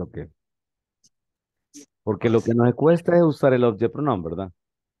copiar lo que. Porque lo que nos cuesta es usar el object pronoun, ¿verdad?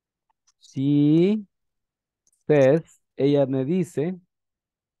 She says, ella me dice.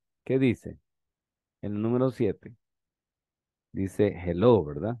 ¿Qué dice? El número 7. Dice hello,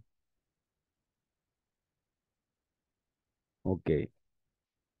 ¿verdad? Ok.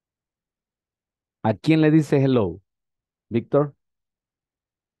 ¿A quién le dice hello? Víctor.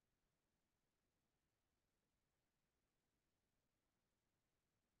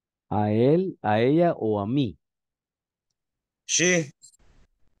 ¿A él, a ella o a mí? She.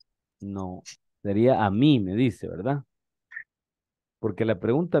 No, sería a mí, me dice, ¿verdad? Porque la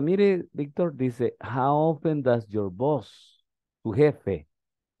pregunta, mire, Víctor, dice, how often does your boss, tu jefe,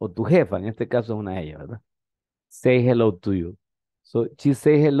 o tu jefa, en este caso es una ella, ¿verdad? Say hello to you. So, she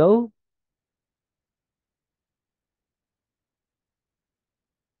say hello.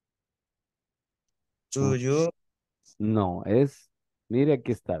 To you. No, es, mire,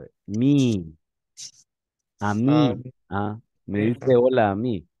 aquí está, ve, me, a mí, me dice hola a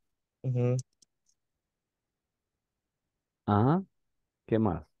mí. Ujú. Ajá, ¿qué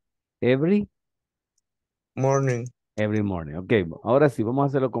más? Every Morning. Every morning. Ok, ahora sí, vamos a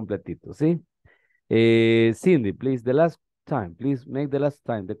hacerlo completito, ¿sí? Cindy, please, the last time. Please make the last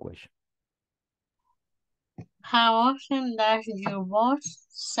time the question. How often does your boss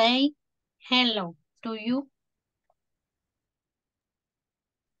say hello to you?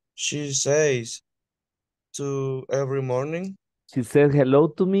 She says to every morning. She said hello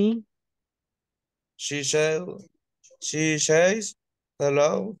to me. She said she says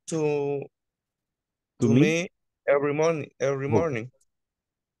hello To to me? me every morning. Every Oh, morning.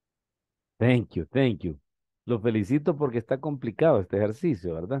 thank you, thank you. Lo felicito porque está complicado este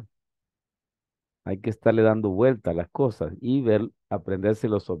ejercicio, ¿verdad? Hay que estarle dando vuelta a las cosas y ver, aprenderse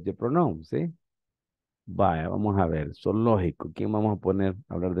los subject pronouns, ¿sí? Vaya, vamos a ver. Zoológico. ¿Quién vamos a poner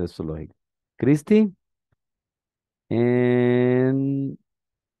a hablar del zoológico? Christy and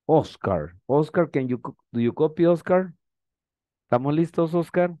Oscar. Oscar, do you copy, Oscar? ¿Estamos listos,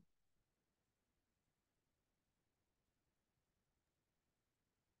 Oscar?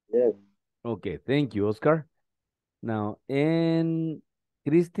 Yes. Okay, thank you, Oscar. Now, and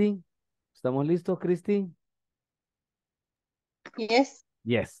Christy, ¿estamos listos, Christy? Yes.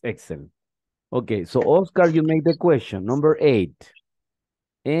 Yes, excellent. Okay, so Oscar, you make the question, number 8.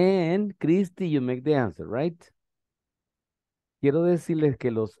 And Christy, you make the answer, right? Quiero decirles que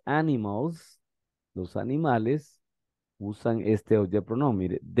los animales, usan este object pronoun,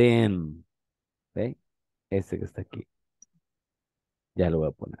 mire, them. ¿Ve? Ese que está aquí. Ya lo voy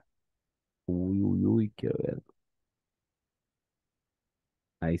a poner. Uy, uy, uy, quiero ver.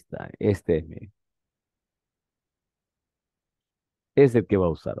 Ahí está. Este es, mire. Es el que va a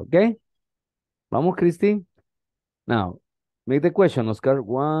usar, ¿ok? Vamos, Christy. Now, make the question, Oscar.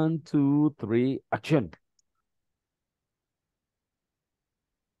 1, 2, 3, action.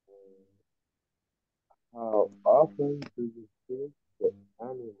 How often do you feed the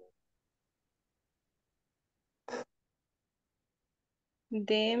animal?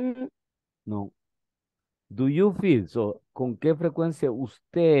 Them, No. Do you feel? So, ¿con qué frecuencia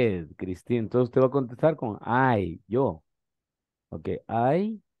usted, Christine? Entonces usted va a contestar con I, yo. Ok,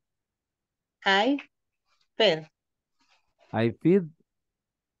 I feed. I feed.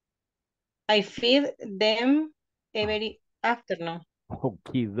 I feed them every afternoon.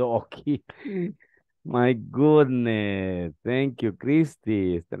 Okidoki. My goodness. Thank you,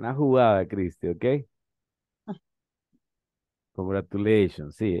 Christy. Está en la jugada, Christy, ¿ok?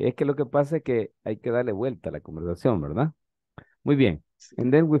 Congratulations. Sí, es que lo que pasa es que hay que darle vuelta a la conversación, ¿verdad? Muy bien.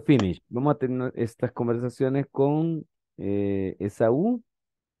 And then we finish. Vamos a tener estas conversaciones con Esaú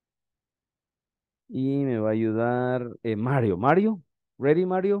y me va a ayudar Mario. Mario, ready,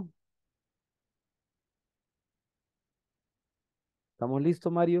 Mario? ¿Estamos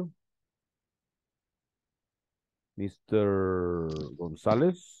listos, Mario? Mr.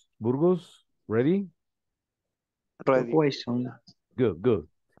 González, Burgos, ready? Ready. Good, good.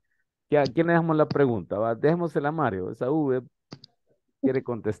 ¿A quién le dejamos la pregunta? Va, dejémosela a Mario. Esaú quiere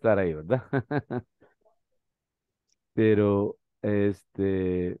contestar ahí, ¿verdad? Pero,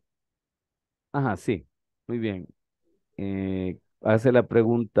 ajá, sí. Muy bien. Hace la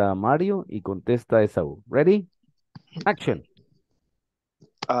pregunta a Mario y contesta a Esaú. Ready? Action.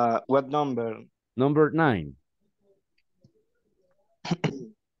 What number? Number 9.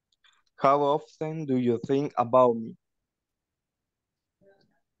 How often do you think about me?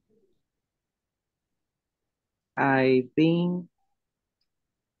 I think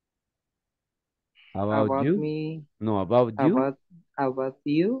About about you? me, No, about you? about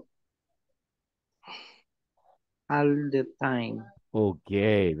you all the time.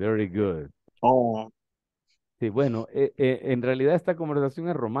 Okay, very good. Oh, Sí, bueno, en realidad esta conversación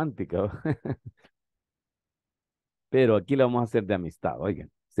es romántica, ¿va? Pero aquí la vamos a hacer de amistad, oigan,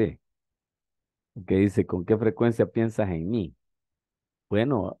 sí. Que dice, ¿con qué frecuencia piensas en mí?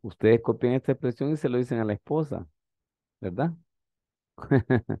 Bueno, ustedes copian esta expresión y se lo dicen a la esposa, ¿verdad?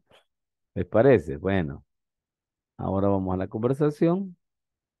 ¿Les parece? Bueno, ahora vamos a la conversación.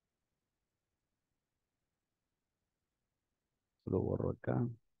 Lo borro acá.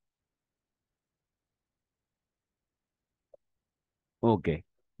 Ok,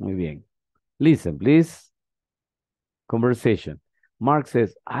 muy bien. Listen, please. Conversation. Mark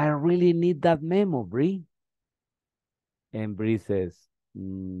says, I really need that memo, Bree. And Bree says,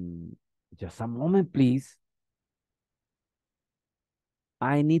 just a moment, please.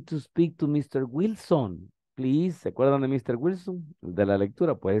 I need to speak to Mr. Wilson, please. ¿Se acuerdan de Mr. Wilson? El de la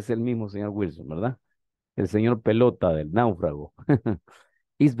lectura, pues es el mismo señor Wilson, ¿verdad? El señor pelota del náufrago.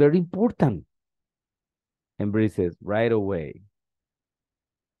 It's very important. And Bree says, right away.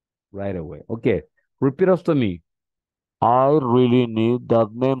 Right away. Okay, repeat after me. I really need that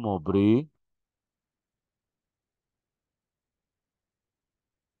memo, Bree.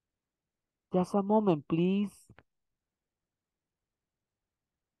 Just a moment, please.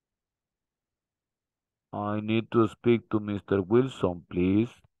 I need to speak to Mr. Wilson, please.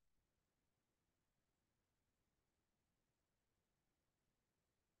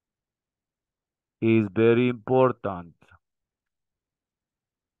 It's very important.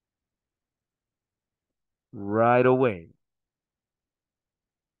 Right away.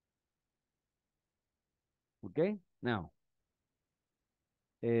 Okay, now,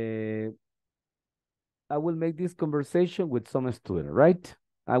 I will make this conversation with some student, right?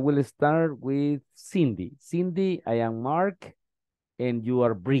 I will start with Cindy. Cindy, I am Mark, and you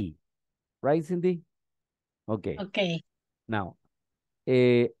are Bree. Right, Cindy? Okay. Okay. Now,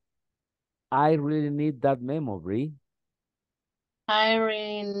 I really need that memo, Bree. I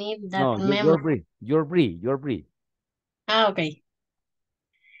really need that No, memo. you're Bree. You're Bree. You're Bree. Ah, okay.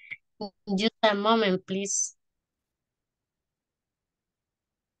 Just a moment, please.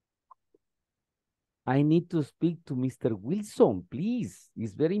 I need to speak to Mr. Wilson, please.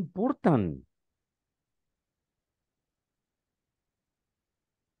 It's very important.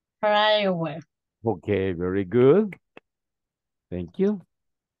 Right away. Okay, very good. Thank you.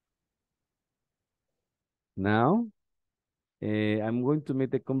 Now, I'm going to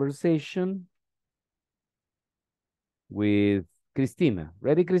make a conversation with Christina.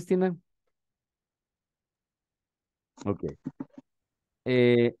 Ready, Christina? Okay.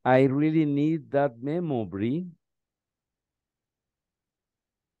 I really need that memo, Bree.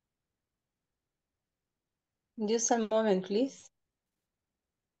 Just a moment, please.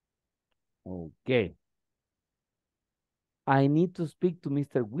 Okay. I need to speak to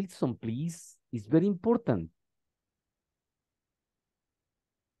Mr. Wilson, please. It's very important.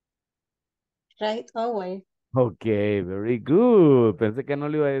 Right away. Okay, very good. Pensé que no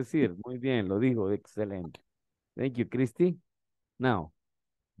lo iba a decir. Muy bien, lo dijo. Excelente. Thank you, Christy. Now,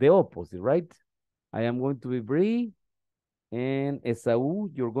 the opposite, right? I am going to be Bree, and Esau,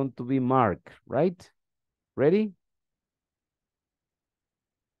 you're going to be Mark, right? Ready?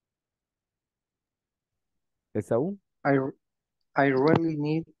 Esau? I really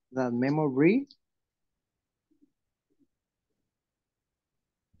need that memory.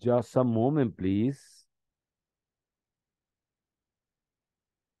 Just a moment, please.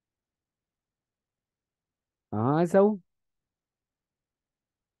 Esau?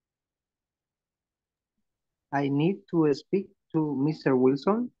 I need to speak to Mr.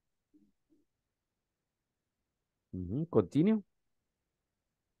 Wilson. Continue.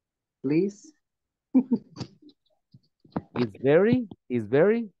 Please. It's very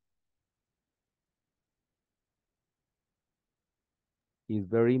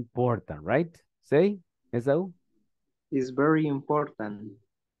important, right? Say, Esau? It's very important.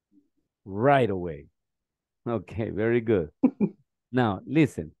 Right away. Okay, very good. Now,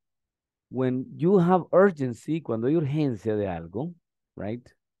 listen. When you have urgency, cuando hay urgencia de algo, right?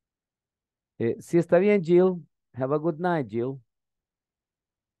 Si está bien, Jill. Have a good night, Jill.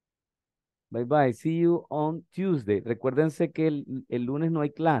 Bye bye. See you on Tuesday. Recuérdense que el lunes no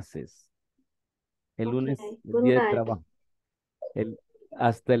hay clases. El lunes es Good día de night. trabajo.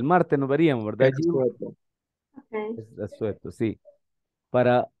 Hasta el martes nos veríamos, ¿verdad, Jill? Okay. Es asueto, sí.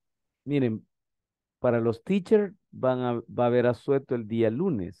 Miren, para los teachers va a haber asueto el día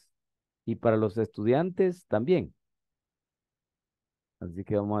lunes. Y para los estudiantes también. Así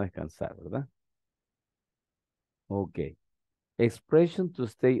que vamos a descansar, ¿verdad? Ok. Expression to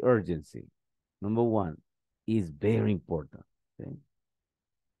stay urgency. Number one is very important. Okay?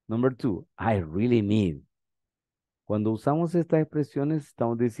 Number two, I really need. Cuando usamos estas expresiones,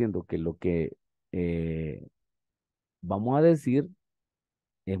 estamos diciendo que lo que vamos a decir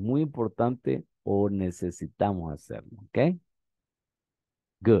es muy importante o necesitamos hacerlo. ¿Ok?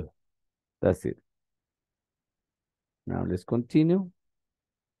 Good. That's it. Now let's continue.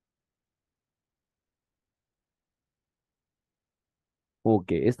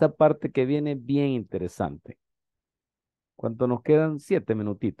 Ok, esta parte que viene bien interesante. ¿Cuánto nos quedan? 7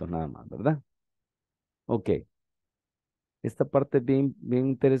 minutitos nada más, ¿verdad? Ok. Esta parte es bien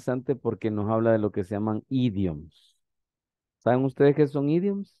interesante porque nos habla de lo que se llaman idioms. ¿Saben ustedes qué son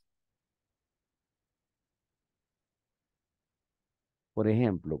idioms? Por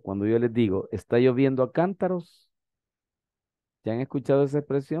ejemplo, cuando yo les digo, está lloviendo a cántaros, ¿ya han escuchado esa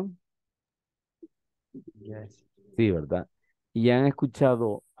expresión? Yes. Sí, ¿verdad? Y ya han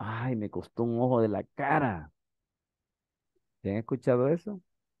escuchado, ay, me costó un ojo de la cara. ¿Ya han escuchado eso?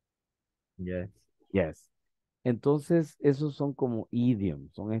 Yes. Yes. Entonces, esos son como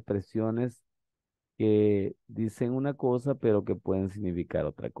idioms, son expresiones que dicen una cosa, pero que pueden significar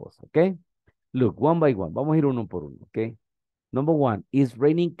otra cosa, ¿ok? Look, one by one. Vamos a ir uno por uno, ¿ok? Number one, it's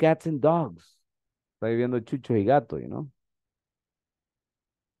raining cats and dogs. Está lloviendo chuchos y gatos, you know?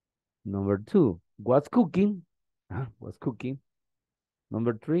 Number two, what's cooking? What's cooking?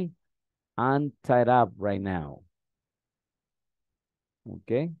 Number three, I'm tied up right now.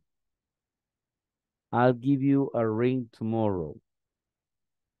 Okay? I'll give you a ring tomorrow.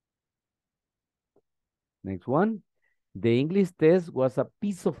 Next one, the English test was a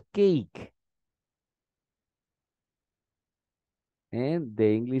piece of cake. And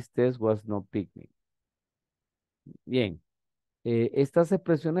the English test was no picnic. Bien. Estas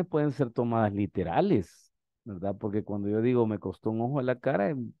expresiones pueden ser tomadas literales, ¿verdad? Porque cuando yo digo me costó un ojo en la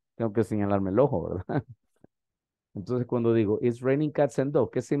cara, tengo que señalarme el ojo, ¿verdad? Entonces cuando digo it's raining cats and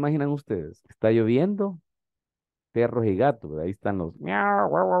dogs, ¿qué se imaginan ustedes? Está lloviendo, perros y gatos, ¿verdad? Ahí están los miau,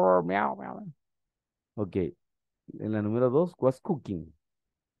 guau, guau, guau, miau, miau. Ok, en la número 2, what's cooking?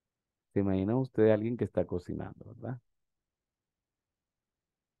 ¿Se imaginan ustedes a alguien que está cocinando, verdad?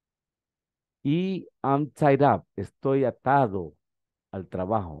 Y I'm tied up, estoy atado al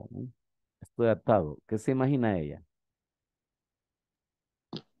trabajo, ¿no? Estoy atado. ¿Qué se imagina ella?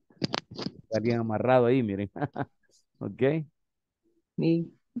 Alguien amarrado ahí, miren. Ok. Me.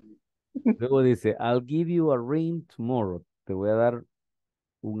 Luego dice, I'll give you a ring tomorrow. Te voy a dar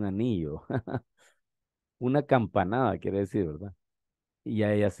un anillo. Una campanada, quiere decir, ¿verdad? Y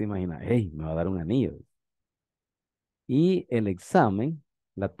ya ella se imagina, hey, me va a dar un anillo. Y el examen,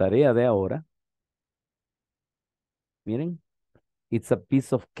 la tarea de ahora, miren, it's a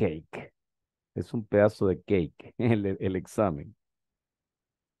piece of cake. Es un pedazo de cake, el examen.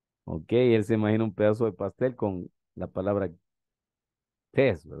 Ok, él se imagina un pedazo de pastel con la palabra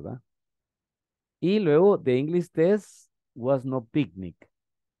test, ¿verdad? Y luego, the English test was no picnic.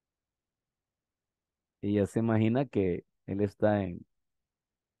 Ella se imagina que él está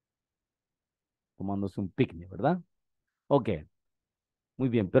tomándose un picnic, ¿verdad? Ok, muy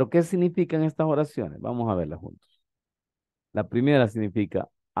bien. Pero ¿qué significan estas oraciones? Vamos a verlas juntos. La primera significa,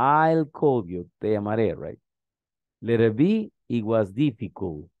 I'll call you, te llamaré, right? Letter B, it was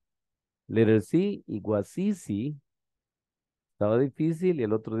difficult. Letter C, it was easy. Estaba difícil y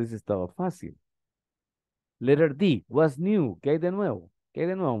el otro dice estaba fácil. Letter D, was new. ¿Qué hay de nuevo? ¿Qué hay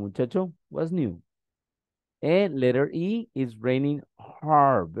de nuevo, muchacho? Was new. And letter E is raining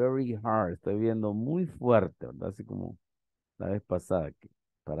hard, very hard. Está viendo muy fuerte, ¿verdad? Así como la vez pasada, que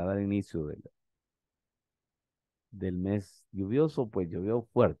para dar inicio del mes lluvioso, pues llovió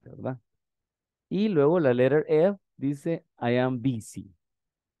fuerte, ¿verdad? Y luego la letter F dice, I am busy.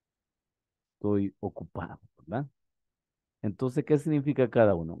 Estoy ocupado, ¿verdad? Entonces, ¿qué significa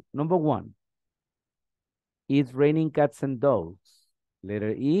cada uno? Number one, it's raining cats and dogs.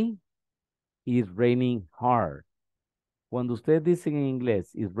 Letter E, it's raining hard. Cuando ustedes dicen en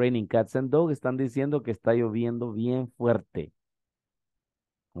inglés, it's raining cats and dogs, están diciendo que está lloviendo bien fuerte.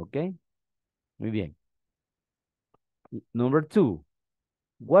 ¿Ok? Muy bien. Number two,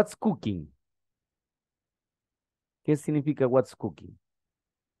 what's cooking? ¿Qué significa what's cooking?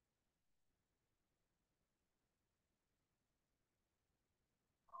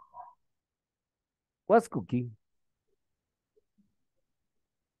 What's cooking?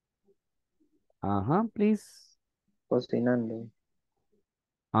 Ajá, please. Cocinando.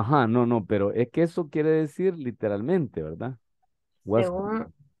 Ajá, no, pero es que eso quiere decir literalmente, ¿verdad? What's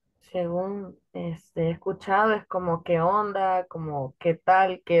cooking. Según he escuchado, es como qué onda, como qué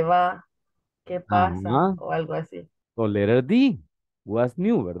tal, qué va, qué pasa, Ajá. o algo así. O letter D. What's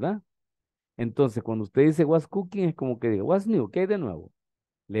new, ¿verdad? Entonces, cuando usted dice what's cooking, es como que diga, what's new, ¿qué hay de nuevo?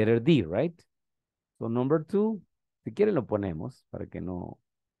 Letter D, right? So, number two, si quieren lo ponemos para que no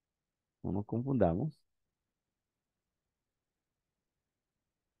nos confundamos.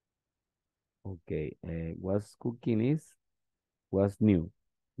 Ok, what's cooking is what's new.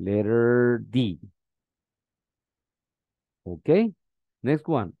 Letter D. Okay. Next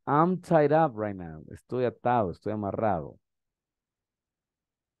one. I'm tied up right now. Estoy atado, estoy amarrado.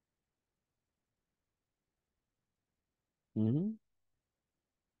 Mhm.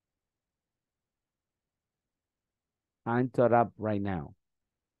 I'm tied up right now.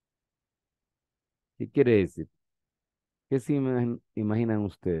 ¿Qué quiere decir? ¿Qué se imaginan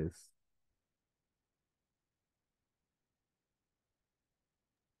ustedes?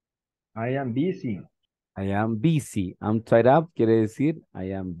 I am busy. I am busy. I'm tied up quiere decir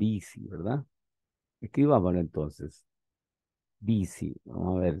I am busy, ¿verdad? Escribámoslo entonces. Busy.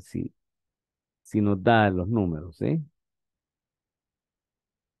 Vamos a ver si nos da los números, ¿sí?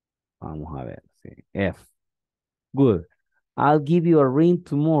 Vamos a ver, sí. F. Good. I'll give you a ring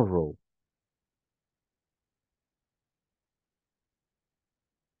tomorrow.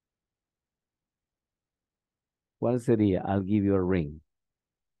 ¿Cuál sería? I'll give you a ring.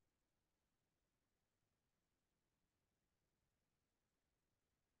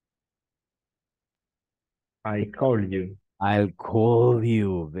 I call you. I'll call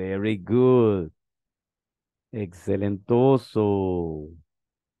you. Very good. Excelentoso.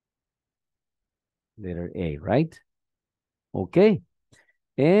 Letter A, right? Okay.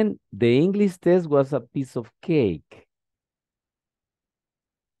 And the English test was a piece of cake.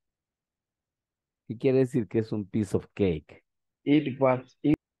 ¿Qué quiere decir que es un piece of cake? It was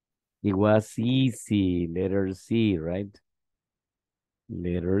easy. It was easy. Letter C, right?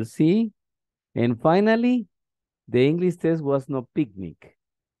 Letter C. And finally, the English test was no picnic.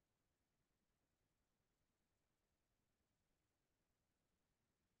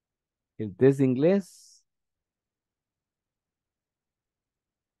 El test de inglés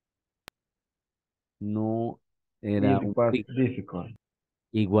no era It un was picnic. difficult.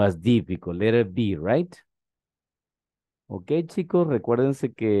 It was difficult. Letter B, right? Ok, chicos,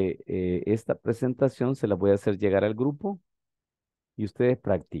 recuérdense que esta presentación se la voy a hacer llegar al grupo y ustedes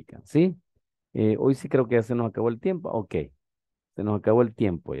practican, ¿sí? Hoy sí creo que ya se nos acabó el tiempo. Ok, se nos acabó el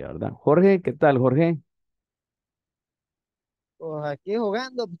tiempo ya, ¿verdad? Jorge, ¿qué tal, Jorge? Pues aquí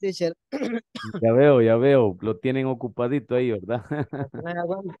jugando, teacher. Ya veo, lo tienen ocupadito ahí, ¿verdad?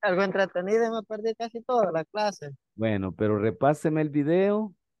 Algo entretenido y me perdí casi toda la clase. Bueno, pero repáseme el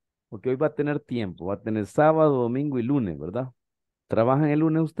video, porque hoy va a tener tiempo, va a tener sábado, domingo y lunes, ¿verdad? ¿Trabajan el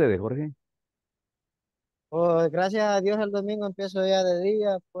lunes ustedes, Jorge? Pues gracias a Dios el domingo empiezo ya de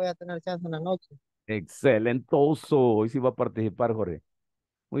día, voy a tener chance en la noche. Excelentoso, hoy sí va a participar, Jorge.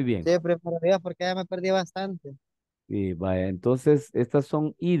 Muy bien. Sí, primero día porque ya me perdí bastante. Y vaya, entonces, estas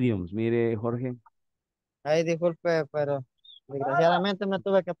son idioms, mire, Jorge. Ay, disculpe, pero desgraciadamente me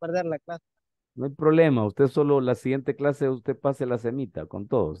tuve que perder la clase. No hay problema, usted solo la siguiente clase, usted pase la semita con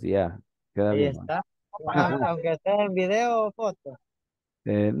todos, y ya, queda Ahí bien. está. Aunque esté en video o foto.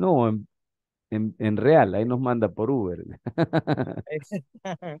 No, en real, ahí nos manda por Uber.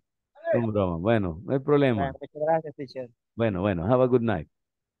 Son broma. Bueno, no hay problema. Bueno, muchas gracias, teacher. Bueno, have a good night.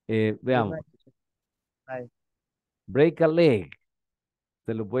 Good Veamos. night, teacher. Bye. Break a leg.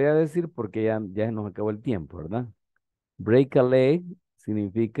 Se lo voy a decir porque ya nos acabó el tiempo, ¿verdad? Break a leg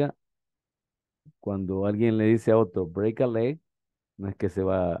significa cuando alguien le dice a otro break a leg, no es que se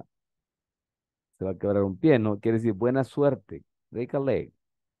va a quebrar un pie, no, quiere decir buena suerte. Break a leg.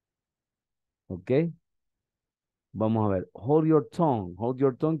 ¿Ok? Vamos a ver. Hold your tongue. Hold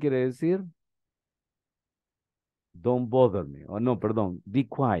your tongue quiere decir don't bother me. O no, perdón, be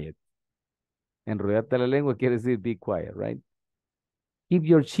quiet. Enrollate la lengua quiere decir be quiet, right? Keep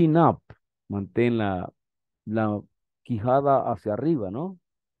your chin up. Mantén la quijada hacia arriba, ¿no?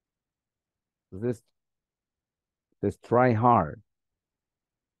 Entonces, try hard.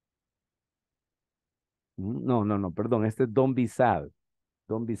 No, perdón, este es don't be sad.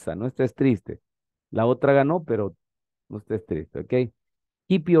 Don't be sad, no estés triste. La otra ganó, pero no estés triste, ¿ok?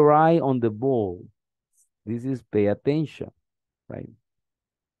 Keep your eye on the ball. This is pay attention, right?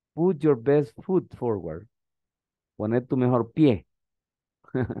 Put your best foot forward. Poner tu mejor pie.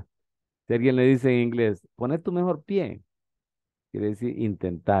 Si alguien le dice en inglés, poner tu mejor pie, quiere decir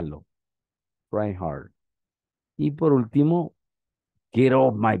intentarlo. Try hard. Y por último, get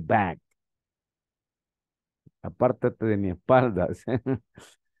off my back. Apártate de mi espalda.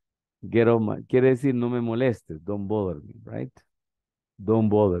 Get off my, quiere decir no me molestes. Don't bother me, right? Don't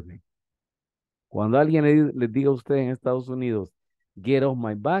bother me. Cuando alguien les diga a usted en Estados Unidos, get off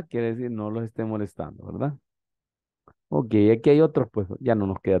my back, quiere decir no los esté molestando, ¿verdad? Ok, aquí hay otros, pues ya no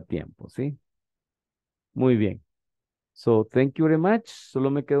nos queda tiempo, ¿sí? Muy bien. So, thank you very much. Solo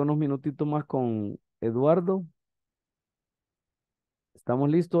me quedan unos minutitos más con Eduardo. ¿Estamos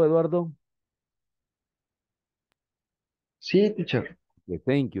listos, Eduardo? Sí, teacher. Okay,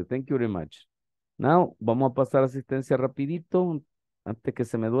 thank you very much. Now, vamos a pasar asistencia rapidito antes que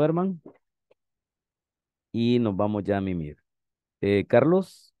se me duerman y nos vamos ya a mimir.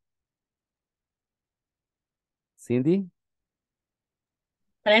 Carlos, Cindy,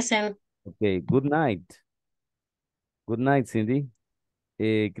 Present. okay, good night. Good night, Cindy.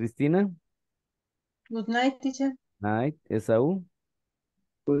 Cristina, Good night, teacher. night. Esaú,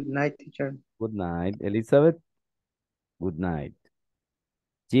 Good night, teacher. good night. Elizabeth, good night.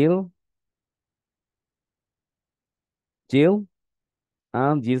 Jill, Jill,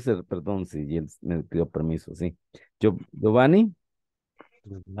 Giselle, perdón, sí, Jill me pidió permiso, sí. Giovanni,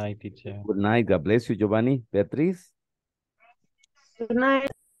 Good night, teacher. good night, God bless you, Giovanni. Beatriz, Good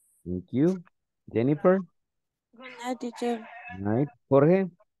night. thank you. Jennifer, Good night, teacher. good night. Jorge,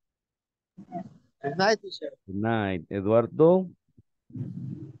 Good night, teacher. good night. Eduardo,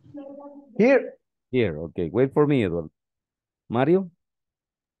 Here. here, okay, wait for me, Eduardo. Mario,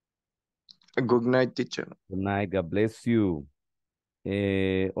 Good night, teacher. good night, God bless you.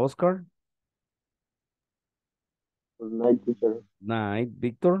 Oscar, Good night, teacher. good night.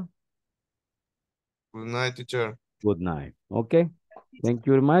 Victor, Good night, teacher. good night. Okay, thank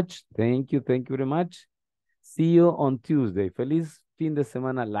you very much. Thank you very much. See you on Tuesday. Feliz fin de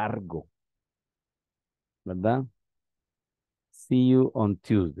semana largo, ¿verdad? See you on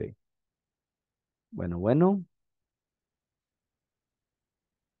Tuesday. Bueno.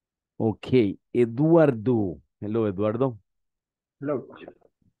 Ok, Eduardo. Hello, Eduardo. Hello.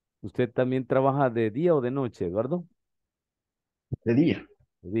 ¿Usted también trabaja de día o de noche, Eduardo? De día.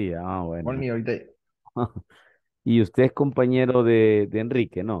 De día, bueno. Only all day. Y usted es compañero de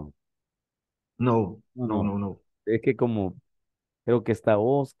Enrique, ¿no? No. Es que como creo que está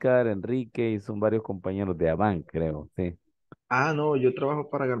Oscar, Enrique y son varios compañeros de Avan, creo, sí. Ah, no, yo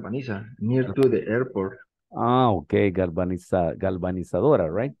trabajo para Galvaniza, near to the airport. Ok, galvanizadora,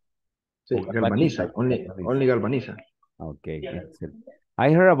 right? Sí, O Galvaniza, only Galvaniza. Ok, excelente.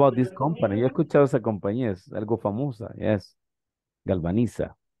 I heard about this company. Yo he escuchado esa compañía, es algo famosa, yes.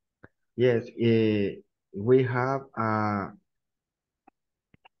 Galvaniza. Yes, we have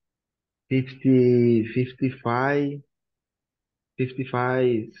 55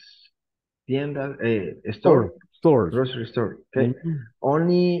 tiendas, Stores. grocery store. Okay,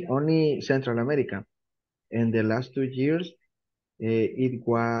 only Central America. In the last 2 years, it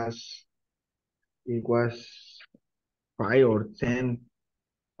was 5 or 10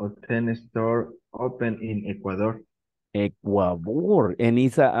 store open in Ecuador. Ecuador, en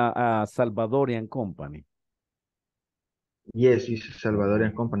esa Salvadorian Company. Yes, it's a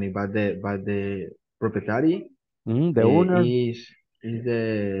Salvadorian company, but the proprietary The owner. is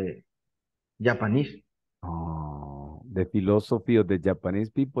the Japanese. Oh, the philosophy of the Japanese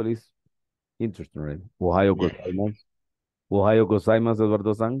people is interesting, right? Ohio gozaimasu. Ohio gozaimasu,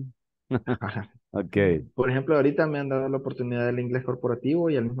 Eduardo-san. Okay. Por ejemplo, ahorita me han dado la oportunidad del inglés corporativo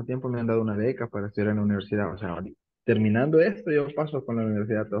y al mismo tiempo me han dado una beca para estudiar en la universidad. O sea, terminando esto, yo paso con la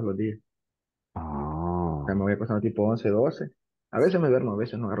universidad todos los días. O sea, me voy acostando tipo 11, 12. A veces me duermo, a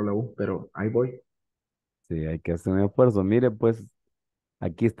veces no agarro la U, pero ahí voy. Sí, hay que hacer un esfuerzo. Mire, pues,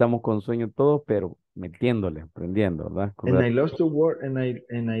 aquí estamos con sueño todos, pero metiéndole, aprendiendo, ¿verdad? And I lost to work, and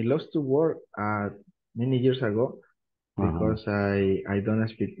I lost to work many years ago because I don't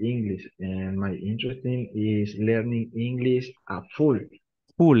speak English, and my interest in is learning English at full.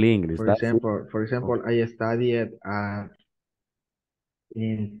 Full English. For example, I studied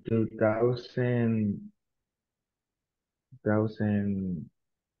in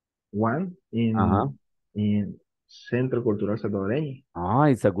 2001 in Centro Cultural Salvadoreña.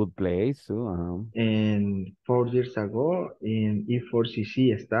 It's a good place too. And 4 years ago in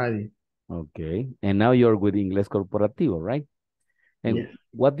E4CC study. Okay. And now you're with Inglés Corporativo, right? And yes.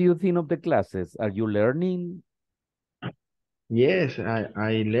 What do you think of the classes? Are you learning? Yes,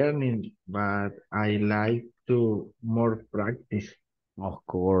 I learning, but I like to more practice. Of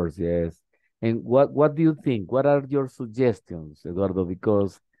course, yes. And what do you think? What are your suggestions, Eduardo?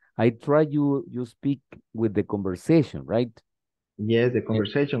 Because I try you speak with the conversation, right? Yes, the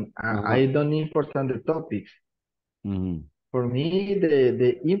conversation. I don't important the topics. For me,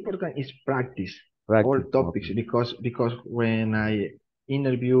 the important is practice. All topics because when I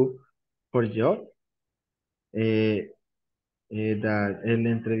interview for job, el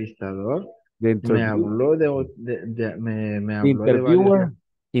entrevistador me habló me habló de varios.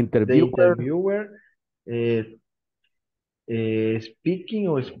 Interviewer speaking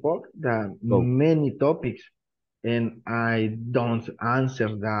or spoke that many topics, and I don't answer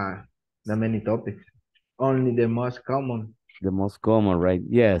the many topics. Only the most common. The most common, right?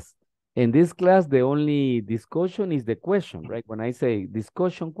 Yes. In this class, the only discussion is the question, right? When I say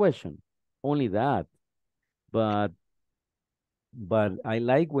discussion question, only that. But I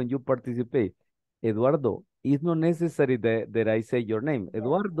like when you participate. Eduardo, it's not necessary that I say your name.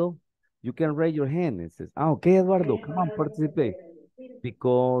 Eduardo, you can raise your hand and says, okay, Eduardo, come on, participate.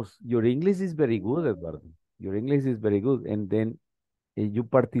 Because your English is very good, Eduardo. Your English is very good. And then you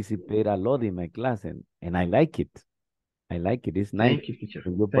participate a lot in my class and I like it. I like it. It's nice Thank you, teacher.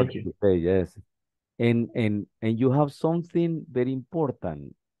 when you Thank you. participate, yes. And you have something very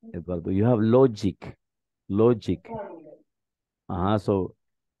important, Eduardo. You have logic. Logic. So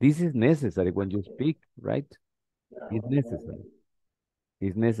this is necessary when you speak, right? It's necessary.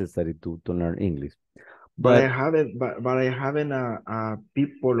 It's necessary to learn English. But I But haven't, but I haven't a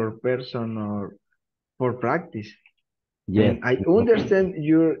people or person or for practice. yes, And I understand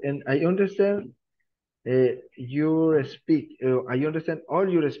your speak. I understand all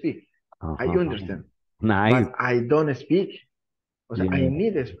your speak. I understand. nice. But I don't speak. O sea, I Yeah.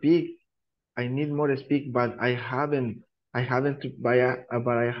 need to speak. I need more speak, but I haven't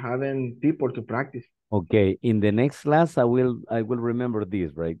but I haven't people to practice. Okay. In the next class, I will remember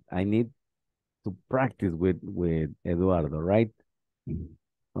this, right? I need to practice with Eduardo, right?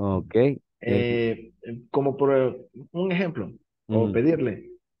 Okay. Como por un ejemplo, o pedirle,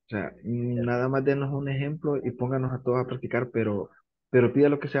 o sea, nada más denos un ejemplo y pónganos a todos a practicar, pero pida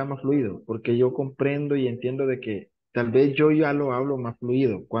lo que sea más fluido, porque yo comprendo y entiendo de que tal vez yo ya lo hablo más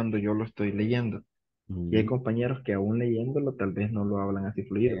fluido cuando yo lo estoy leyendo. Y hay compañeros que aún leyéndolo tal vez no lo hablan así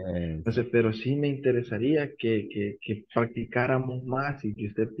fluido. Entonces, pero sí me interesaría que practicáramos más y que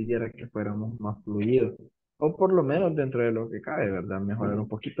usted pidiera que fuéramos más fluidos. O por lo menos dentro de lo que cabe, ¿verdad? Mejorar un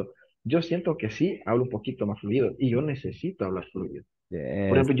poquito. Yo siento que sí hablo un poquito más fluido y yo necesito hablar fluido. Por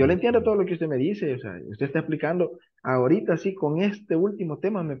Yes. ejemplo, yo le entiendo todo lo que usted me dice, o sea, usted está explicando, ahorita sí, con este último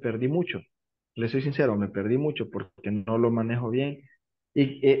tema me perdí mucho. Le soy sincero, me perdí mucho porque no lo manejo bien.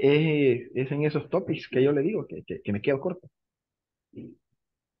 Y es en esos topics que yo le digo que me quedo corto.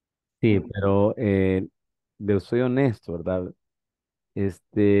 Sí, pero soy honesto, ¿verdad?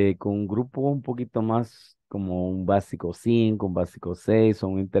 Con un grupo un poquito más como un básico 5, un básico 6 o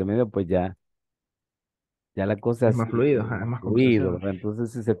un intermedio, pues ya la cosa Es es más fluido, ajá, es más más fluido, conversación. ¿verdad?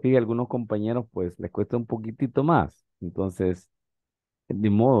 Entonces, si se fija, a algunos compañeros, pues les cuesta un poquitito más. Entonces, de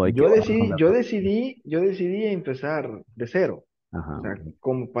modo, hay que bajar la Yo decidí empezar de cero, Ajá, o sea, ok.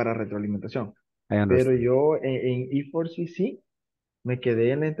 como para retroalimentación. I Pero understand. yo en E4C sí me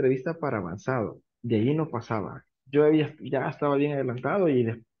quedé en la entrevista para avanzado. De ahí no pasaba. Ya estaba bien adelantado y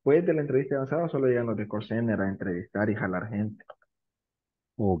después de la entrevista avanzada solo llegan los de call center a entrevistar y jalar gente.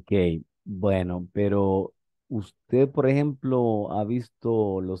 Ok, bueno, pero usted, por ejemplo, ha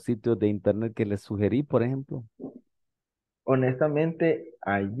visto los sitios de internet que les sugerí, por ejemplo. Honestamente,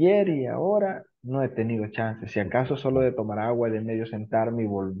 ayer y ahora no he tenido chance. Si acaso solo de tomar agua, de medio sentarme y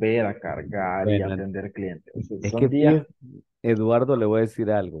volver a cargar y Bueno, atender clientes. O sea, es que son días. fíjese, Eduardo, le voy a decir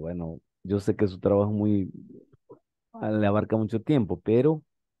algo. Bueno, yo sé que su trabajo le abarca mucho tiempo, pero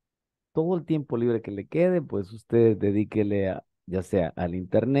todo el tiempo libre que le quede, pues usted dedíquele ya sea al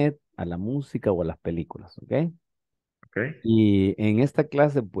internet, a la música o a las películas, ¿ok? Ok. Y en esta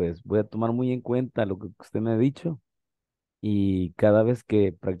clase, pues voy a tomar muy en cuenta lo que usted me ha dicho y cada vez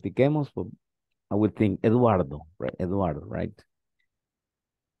que practiquemos, pues, I will think Eduardo, right? Eduardo, right?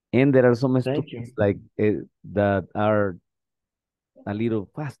 And there are some Thank students you. like that are a little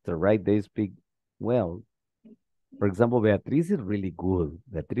faster, right? They speak well. For example, Beatriz is really good.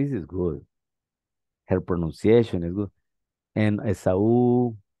 Beatriz is good. Her pronunciation is good. And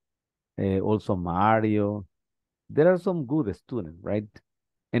Esau, also Mario. There are some good students, right?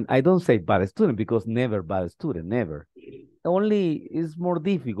 And I don't say bad student because never bad student, never. Only it's more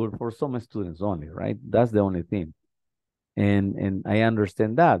difficult for some students only, right? That's the only thing. And I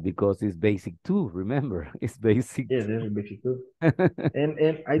understand that because it's basic too, remember? It's basic Yes, too. this is basic too.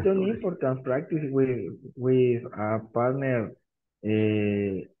 And I don't important practice with a partner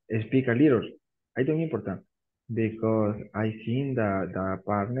speak a little. I don't important because I think that the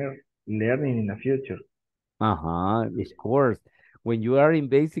partner learning in the future. Uh-huh, of course. When you are in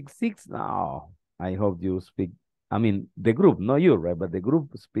basic six, no, I hope you speak. I mean, the group, not you, right? But the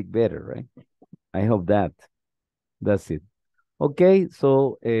group speak better, right? I hope that. That's it. Okay,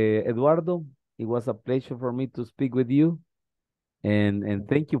 so Eduardo, it was a pleasure for me to speak with you, and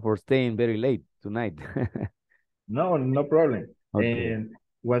thank you for staying very late tonight. No, no problem. Okay. And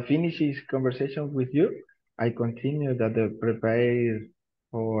what finishes conversation with you, I continue that the prepare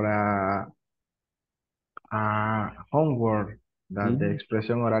for a homework that the Mm,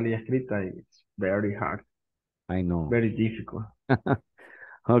 expresión oral y escrita is very hard, I know. very difficult.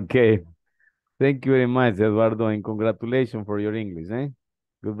 Okay. Thank you very much, Eduardo, and congratulations for your English, eh?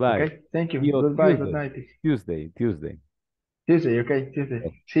 Goodbye. Okay, thank you. See you Goodbye, good Tuesday. night. Tuesday. Tuesday, okay,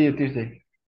 Tuesday. See you Tuesday.